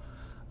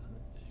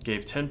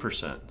gave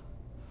 10%,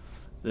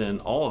 then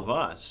all of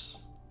us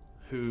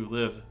who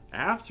live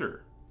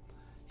after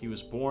he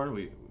was born,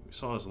 we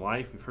saw his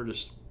life, we've heard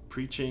his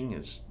preaching,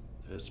 his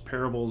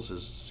parables,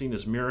 has seen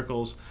his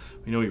miracles.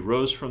 We know he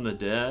rose from the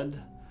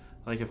dead.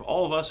 Like if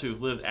all of us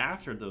who've lived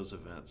after those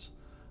events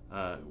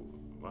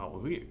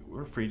well,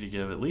 we're free to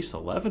give at least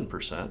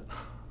 11%.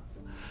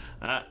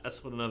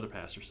 That's what another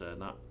pastor said,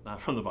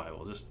 not from the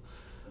Bible. Just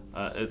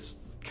it's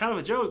kind of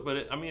a joke, but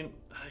it kind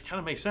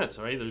of makes sense,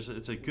 right?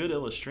 It's a good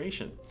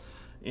illustration.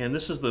 And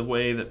this is the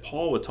way that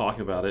Paul would talk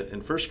about it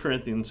in 1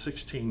 Corinthians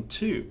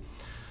 16:2.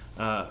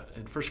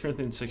 In 1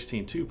 Corinthians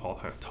 16:2,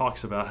 Paul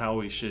talks about how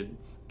we should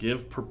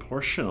give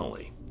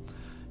proportionally.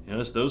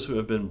 As those who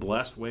have been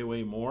blessed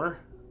way more,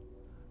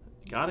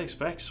 God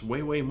expects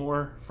way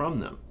more from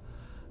them.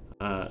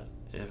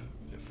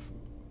 If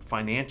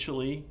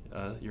financially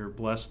you're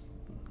blessed,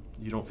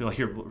 you don't feel like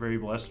you're very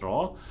blessed at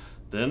all,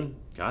 then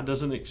God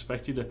doesn't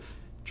expect you to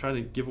try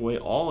to give away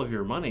all of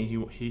your money.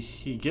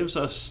 He gives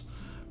us,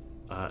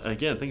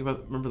 again,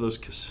 remember those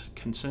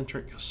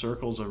concentric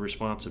circles of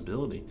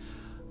responsibility.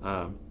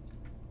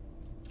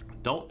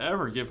 Don't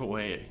ever give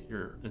away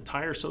your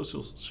entire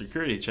Social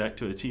Security check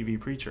to a TV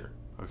preacher,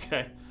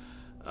 okay?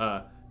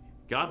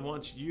 God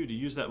wants you to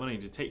use that money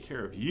to take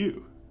care of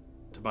you,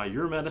 to buy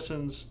your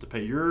medicines, to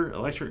pay your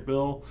electric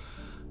bill,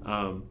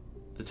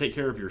 to take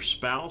care of your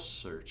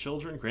spouse or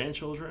children,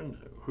 grandchildren,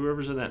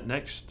 whoever's in that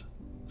next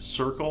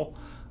circle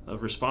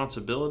of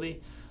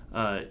responsibility.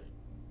 Then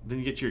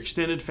you get to your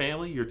extended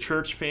family, your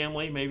church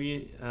family,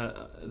 maybe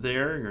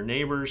your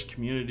neighbors,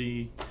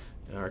 community,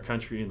 our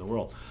country, and the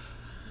world.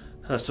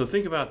 So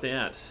think about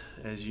that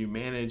as you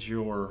manage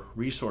your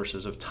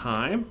resources of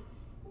time,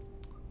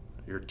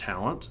 your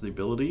talents, the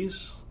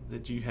abilities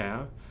that you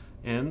have,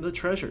 and the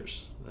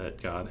treasures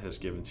that God has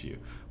given to you.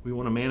 We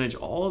want to manage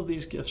all of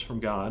these gifts from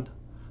God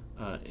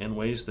in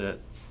ways that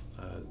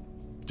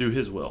do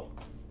His will.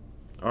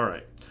 All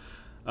right.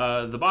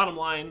 The bottom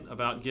line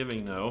about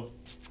giving, though,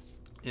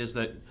 is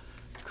that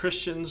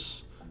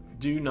Christians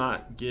do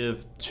not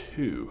give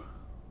to.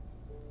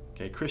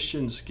 Okay,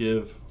 Christians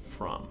give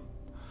from.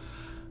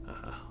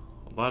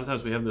 A lot of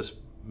times we have this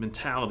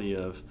mentality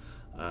of,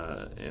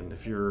 and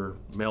if your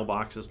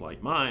mailbox is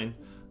like mine,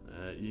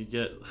 you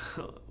get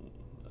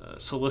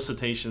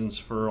solicitations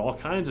for all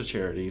kinds of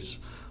charities,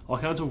 all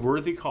kinds of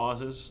worthy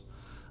causes,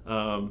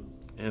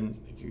 and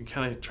you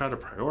kind of try to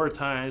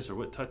prioritize or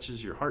what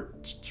touches your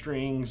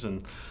heartstrings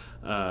and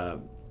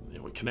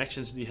what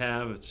connections do you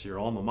have? It's your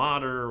alma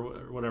mater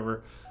or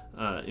whatever.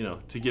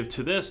 To give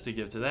to this, to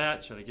give to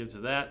that, should I give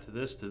to that, to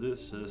this, to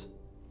this?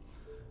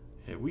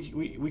 Okay,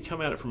 we come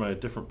at it from a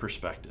different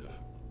perspective.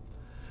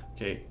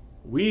 Okay,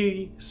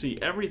 we see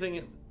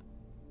everything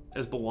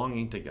as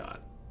belonging to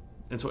God.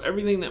 And so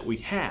everything that we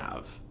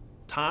have,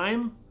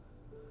 time,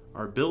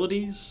 our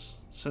abilities,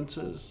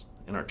 senses,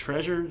 and our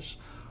treasures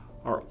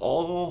are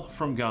all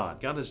from God.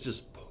 God has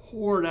just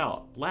poured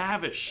out,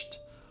 lavished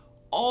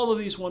all of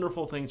these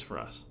wonderful things for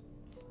us.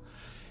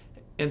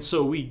 And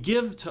so we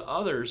give to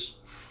others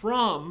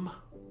from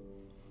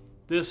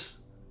this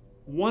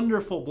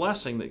wonderful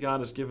blessing that God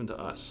has given to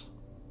us.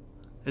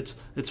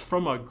 It's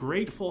from a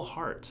grateful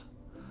heart.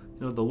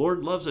 The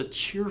Lord loves a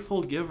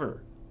cheerful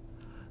giver.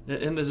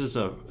 And it is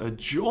a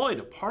joy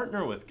to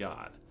partner with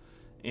God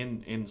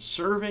in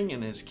serving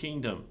in His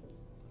kingdom,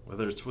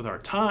 whether it's with our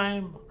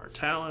time, our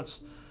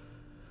talents,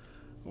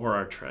 or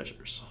our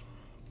treasures.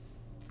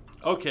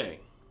 Okay.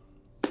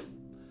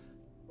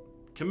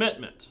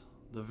 Commitment.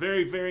 The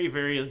very, very,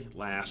 very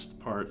last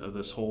part of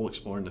this whole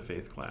Exploring the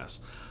Faith class.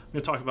 I'm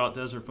going to talk about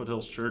Desert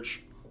Foothills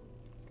Church,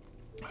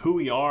 who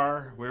we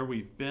are, where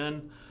we've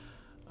been.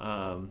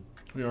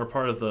 We are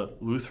part of the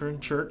Lutheran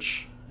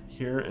Church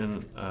here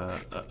in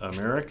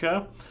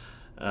America.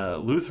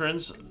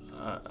 Lutherans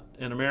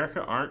in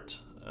America aren't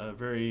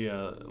very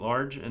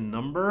large in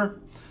number.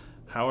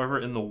 However,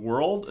 in the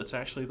world, it's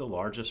actually the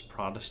largest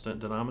Protestant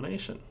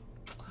denomination.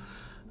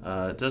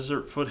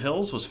 Desert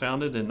Foothills was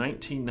founded in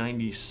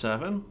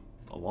 1997,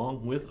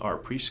 along with our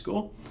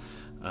preschool.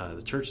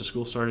 The church and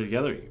school started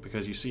together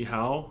because you see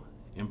how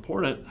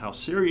important, how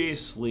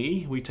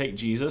seriously we take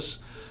Jesus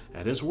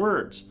at His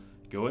words.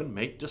 Go and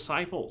make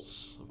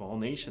disciples of all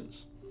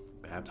nations,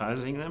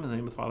 baptizing them in the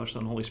name of the Father,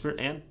 Son, and Holy Spirit,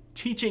 and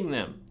teaching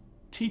them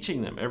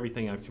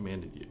everything I've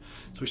commanded you.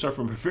 So we start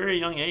from a very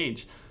young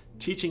age,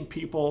 teaching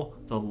people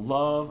the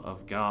love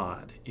of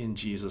God in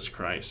Jesus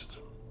Christ.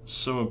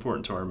 So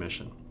important to our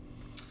mission.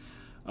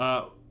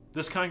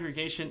 This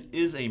congregation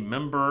is a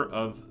member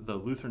of the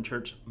Lutheran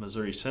Church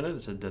Missouri Synod.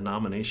 It's a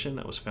denomination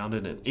that was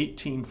founded in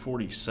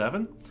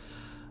 1847.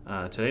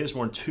 Today there's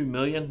more than 2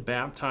 million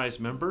baptized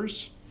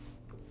members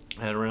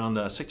and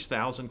around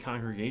 6,000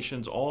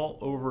 congregations all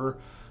over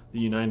the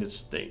United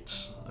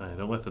States.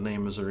 Don't let the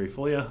name Missouri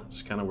fool you.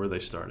 It's kind of where they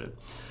started.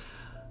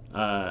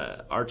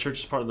 Our church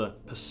is part of the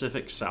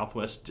Pacific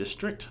Southwest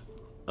District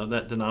of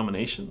that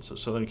denomination, so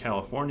Southern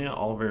California,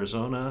 all of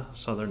Arizona,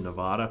 Southern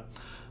Nevada.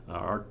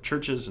 Our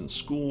churches and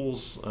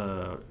schools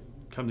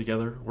come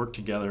together, work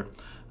together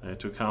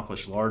to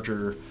accomplish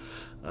larger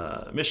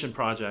mission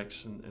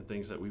projects and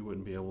things that we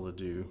wouldn't be able to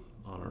do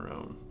on our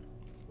own.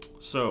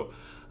 So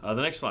the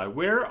next slide.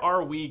 Where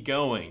are we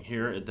going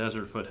here at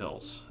Desert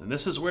Foothills? And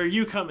this is where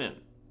you come in.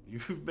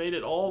 You've made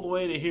it all the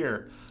way to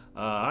here.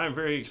 I'm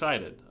very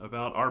excited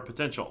about our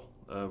potential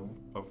of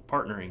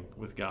partnering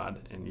with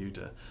God and you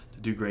to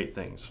do great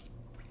things.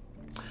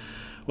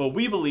 Well,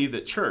 we believe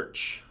that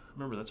church,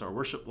 remember that's our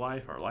worship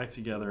life, our life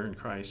together in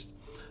Christ,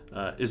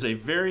 is a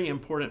very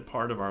important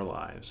part of our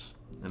lives.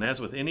 And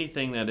as with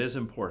anything that is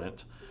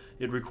important,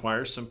 it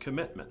requires some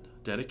commitment,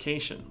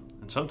 dedication,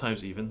 and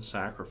sometimes even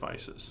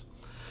sacrifices.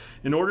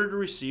 In order to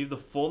receive the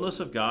fullness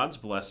of God's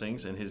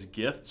blessings and his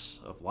gifts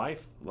of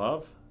life,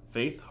 love,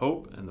 faith,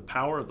 hope, and the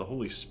power of the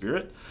Holy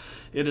Spirit,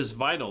 it is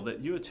vital that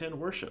you attend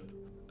worship.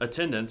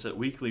 Attendance at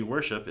weekly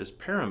worship is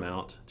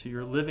paramount to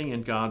your living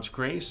in God's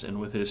grace and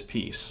with his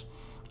peace,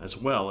 as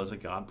well as a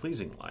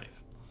God-pleasing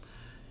life.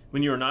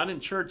 When you are not in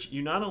church,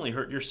 you not only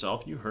hurt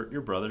yourself, you hurt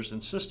your brothers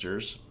and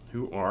sisters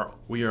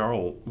we are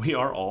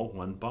all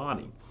one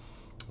body.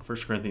 1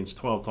 Corinthians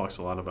 12 talks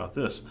a lot about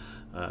this,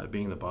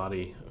 being the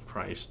body of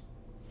Christ.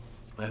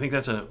 I think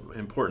that's an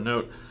important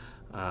note.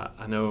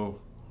 I know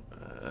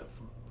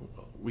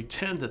we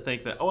tend to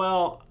think that,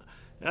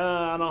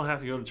 I don't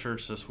have to go to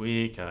church this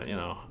week. I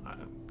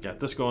got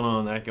this going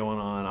on, that going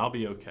on. I'll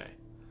be okay.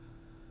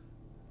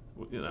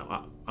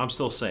 I'm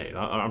still saved.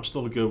 I'm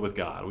still good with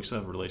God. We still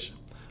have a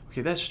relationship.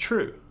 Okay, that's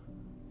true.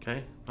 Okay,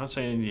 I'm not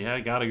saying you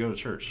got to go to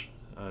church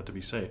to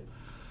be saved.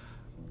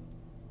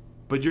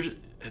 But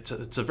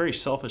it's a very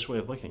selfish way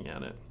of looking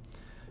at it.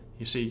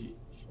 You see,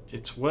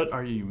 it's what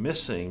are you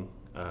missing,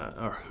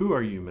 or who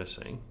are you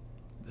missing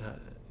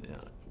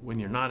when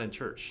you're not in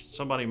church?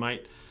 Somebody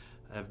might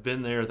have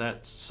been there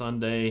that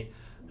Sunday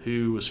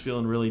who was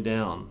feeling really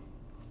down,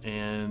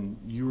 and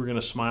you were going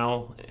to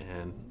smile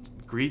and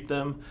greet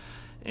them,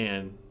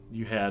 and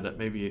you had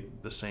maybe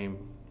the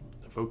same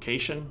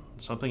vocation,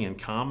 something in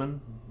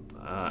common,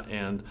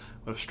 and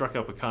would have struck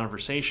up a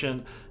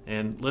conversation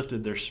and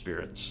lifted their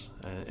spirits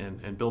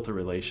and built a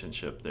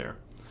relationship there.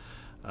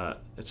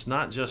 It's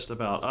not just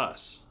about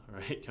us,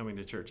 right, coming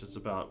to church. It's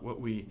about what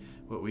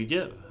we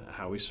give,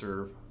 how we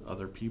serve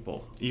other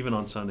people, even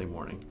on Sunday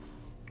morning.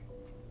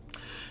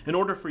 In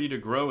order for you to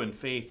grow in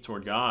faith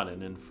toward God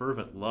and in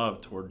fervent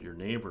love toward your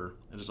neighbor,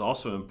 it is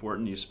also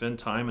important you spend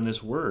time in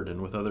his word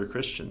and with other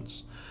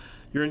Christians.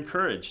 You're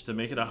encouraged to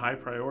make it a high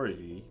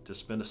priority to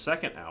spend a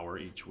second hour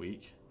each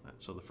week.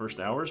 So the first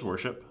hour is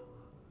worship.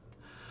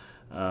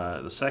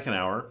 The second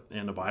hour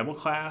in a Bible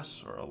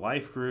class or a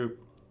life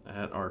group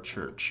at our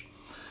church.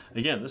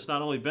 Again, this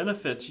not only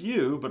benefits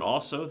you, but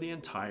also the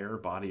entire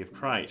body of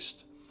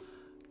Christ.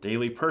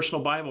 Daily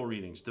personal Bible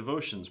readings,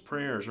 devotions,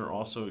 prayers are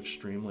also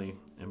extremely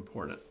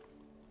important.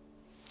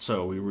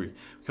 So we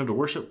come to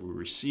worship, we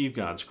receive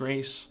God's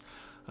grace.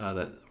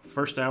 That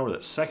first hour,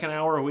 that second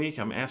hour a week,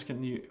 I'm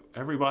asking you,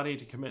 everybody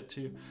to commit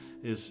to,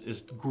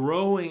 is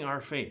growing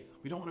our faith.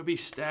 We don't want to be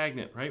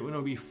stagnant, right? We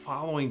want to be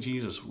following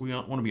Jesus. We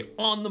want to be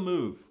on the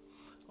move,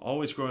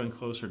 always growing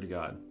closer to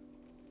God.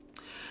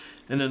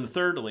 And then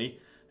thirdly,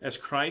 as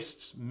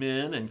Christ's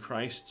men and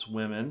Christ's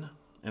women,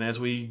 and as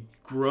we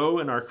grow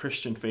in our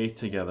Christian faith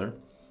together,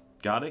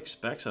 God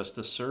expects us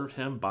to serve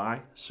him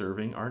by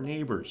serving our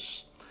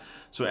neighbors.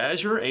 So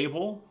as you're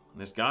able,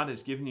 and as God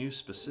has given you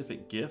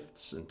specific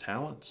gifts and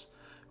talents,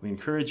 we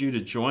encourage you to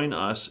join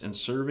us in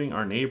serving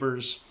our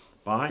neighbors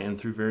by and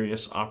through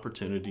various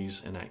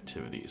opportunities and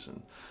activities.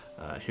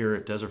 And here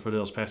at Desert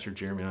Foothills, Pastor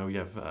Jeremy and I, we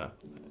have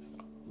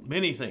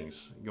many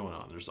things going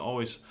on. There's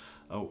always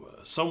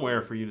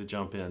somewhere for you to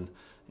jump in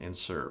and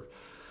serve.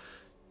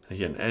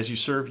 Again, as you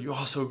serve, you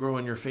also grow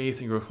in your faith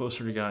and grow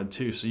closer to God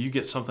too. So you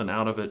get something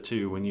out of it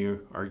too when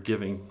you are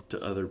giving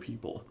to other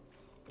people.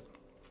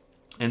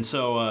 And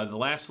so the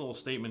last little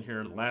statement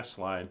here, the last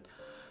slide,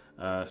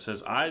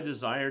 says, I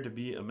desire to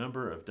be a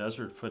member of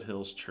Desert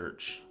Foothills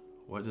Church.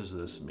 What does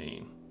this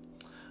mean?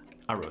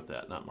 I wrote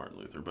that, not Martin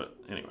Luther, but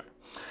anyway.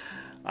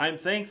 I'm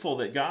thankful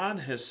that God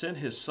has sent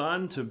his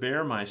Son to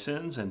bear my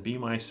sins and be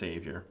my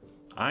Savior.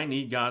 I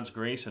need God's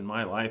grace in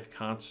my life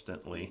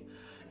constantly,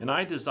 and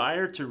I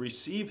desire to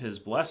receive his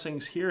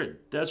blessings here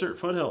at Desert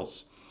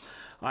Foothills.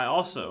 I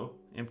also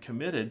am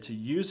committed to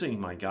using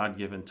my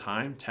God-given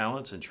time,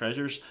 talents, and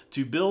treasures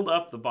to build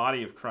up the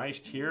body of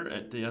Christ here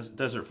at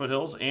Desert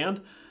Foothills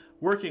and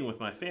working with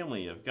my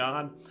family of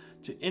God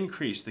to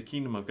increase the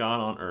kingdom of God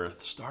on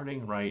earth,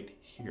 starting right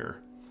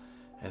here.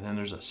 And then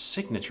there's a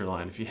signature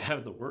line. If you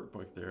have the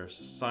workbook there,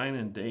 sign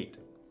and date.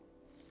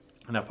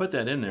 And I put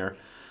that in there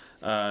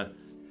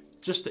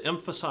just to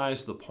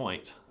emphasize the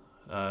point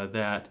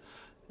that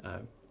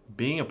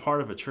being a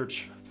part of a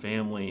church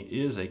family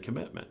is a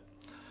commitment.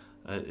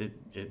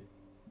 It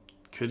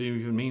could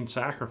even mean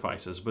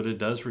sacrifices, but it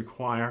does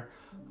require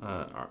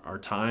our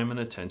time and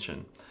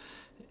attention.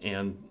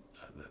 And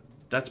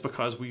that's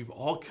because we've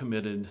all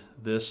committed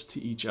this to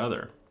each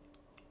other.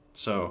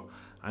 So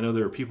I know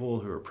there are people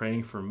who are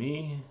praying for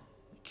me,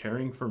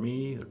 caring for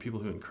me, there are people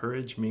who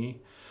encourage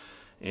me,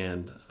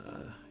 and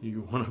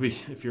you want to be,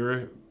 if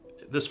you're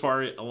this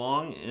far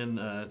along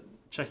in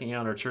checking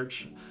out our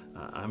church,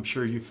 I'm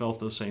sure you felt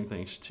those same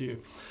things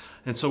too.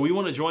 And so we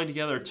want to join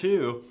together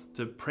too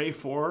to pray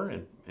for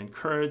and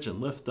encourage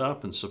and lift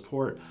up and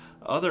support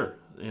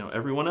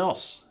everyone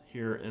else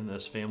here in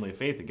this family of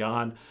faith.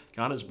 God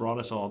has brought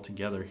us all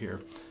together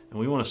here, and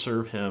we want to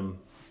serve him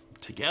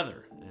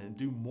together and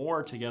do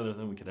more together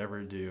than we could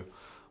ever do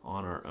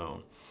on our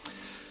own.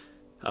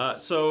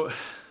 So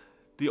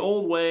the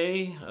old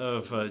way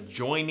of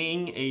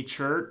joining a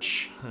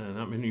church,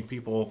 not many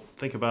people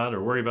think about it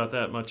or worry about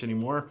that much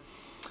anymore,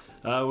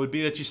 would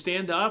be that you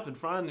stand up in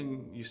front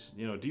and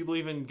you know, do you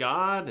believe in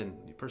God? And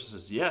the person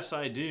says, yes,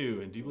 I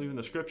do. And do you believe in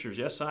the scriptures?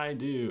 Yes, I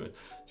do. And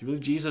do you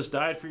believe Jesus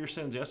died for your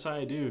sins? Yes,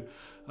 I do.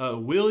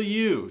 Will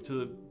you, to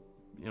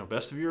the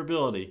best of your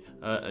ability,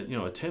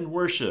 attend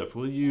worship?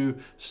 Will you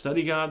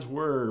study God's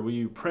word? Will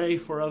you pray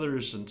for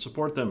others and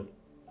support them?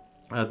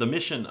 The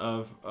mission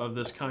of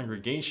this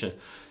congregation?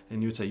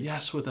 And you would say,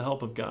 yes, with the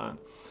help of God.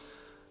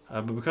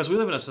 But because we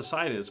live in a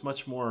society that's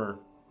much more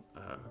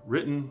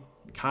written,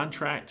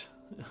 contract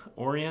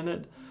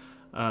oriented,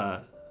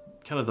 kind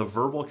of the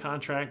verbal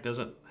contract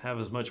doesn't have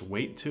as much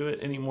weight to it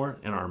anymore,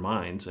 in our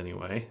minds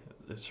anyway.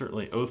 It's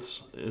certainly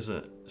oaths is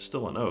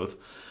still an oath,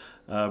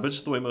 but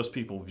just the way most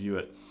people view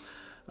it.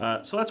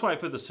 So that's why I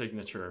put the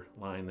signature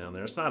line down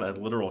there. It's not a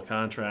literal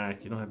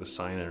contract. You don't have to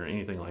sign it or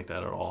anything like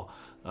that at all.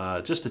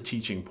 Just a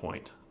teaching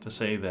point to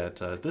say that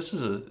this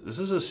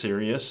is a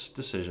serious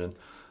decision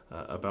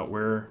about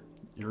where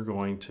you're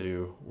going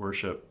to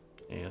worship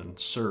and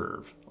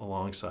serve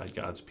alongside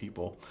God's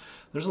people.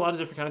 There's a lot of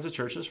different kinds of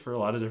churches for a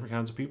lot of different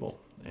kinds of people,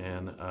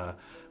 and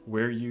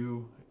where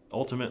you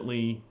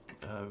ultimately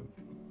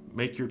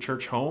make your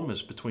church home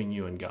is between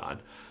you and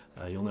God.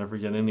 You'll never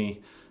get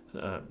any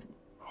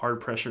hard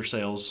pressure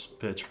sales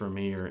pitch from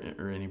me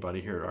or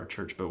anybody here at our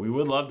church, but we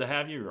would love to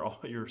have you.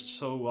 You're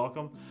so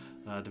welcome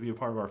to be a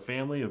part of our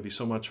family. It'll be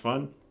so much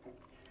fun.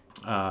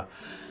 And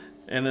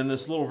then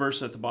this little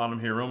verse at the bottom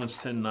here, Romans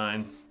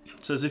 10:9,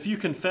 says, if you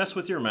confess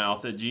with your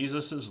mouth that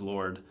Jesus is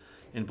Lord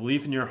and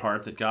believe in your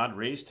heart that God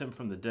raised him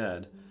from the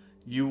dead,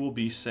 you will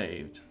be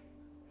saved.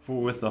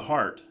 For with the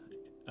heart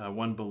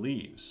one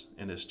believes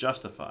and is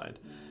justified,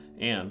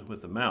 and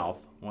with the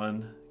mouth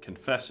one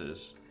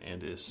confesses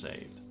and is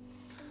saved.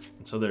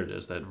 And so there it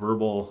is, that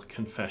verbal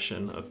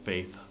confession of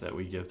faith that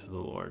we give to the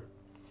Lord.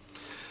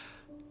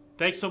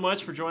 Thanks so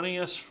much for joining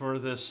us for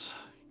this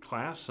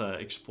class,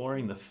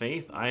 Exploring the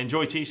Faith. I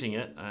enjoy teaching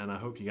it, and I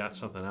hope you got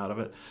something out of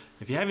it.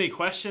 If you have any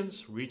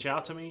questions, reach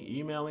out to me,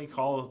 email me,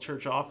 call the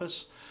church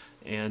office.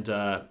 And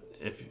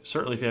if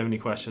you have any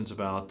questions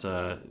about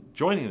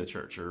joining the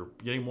church or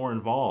getting more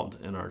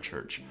involved in our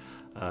church,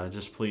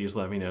 just please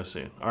let me know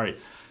soon. All right.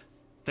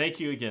 Thank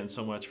you again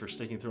so much for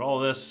sticking through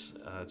all of this.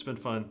 It's been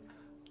fun.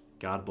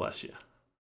 God bless you.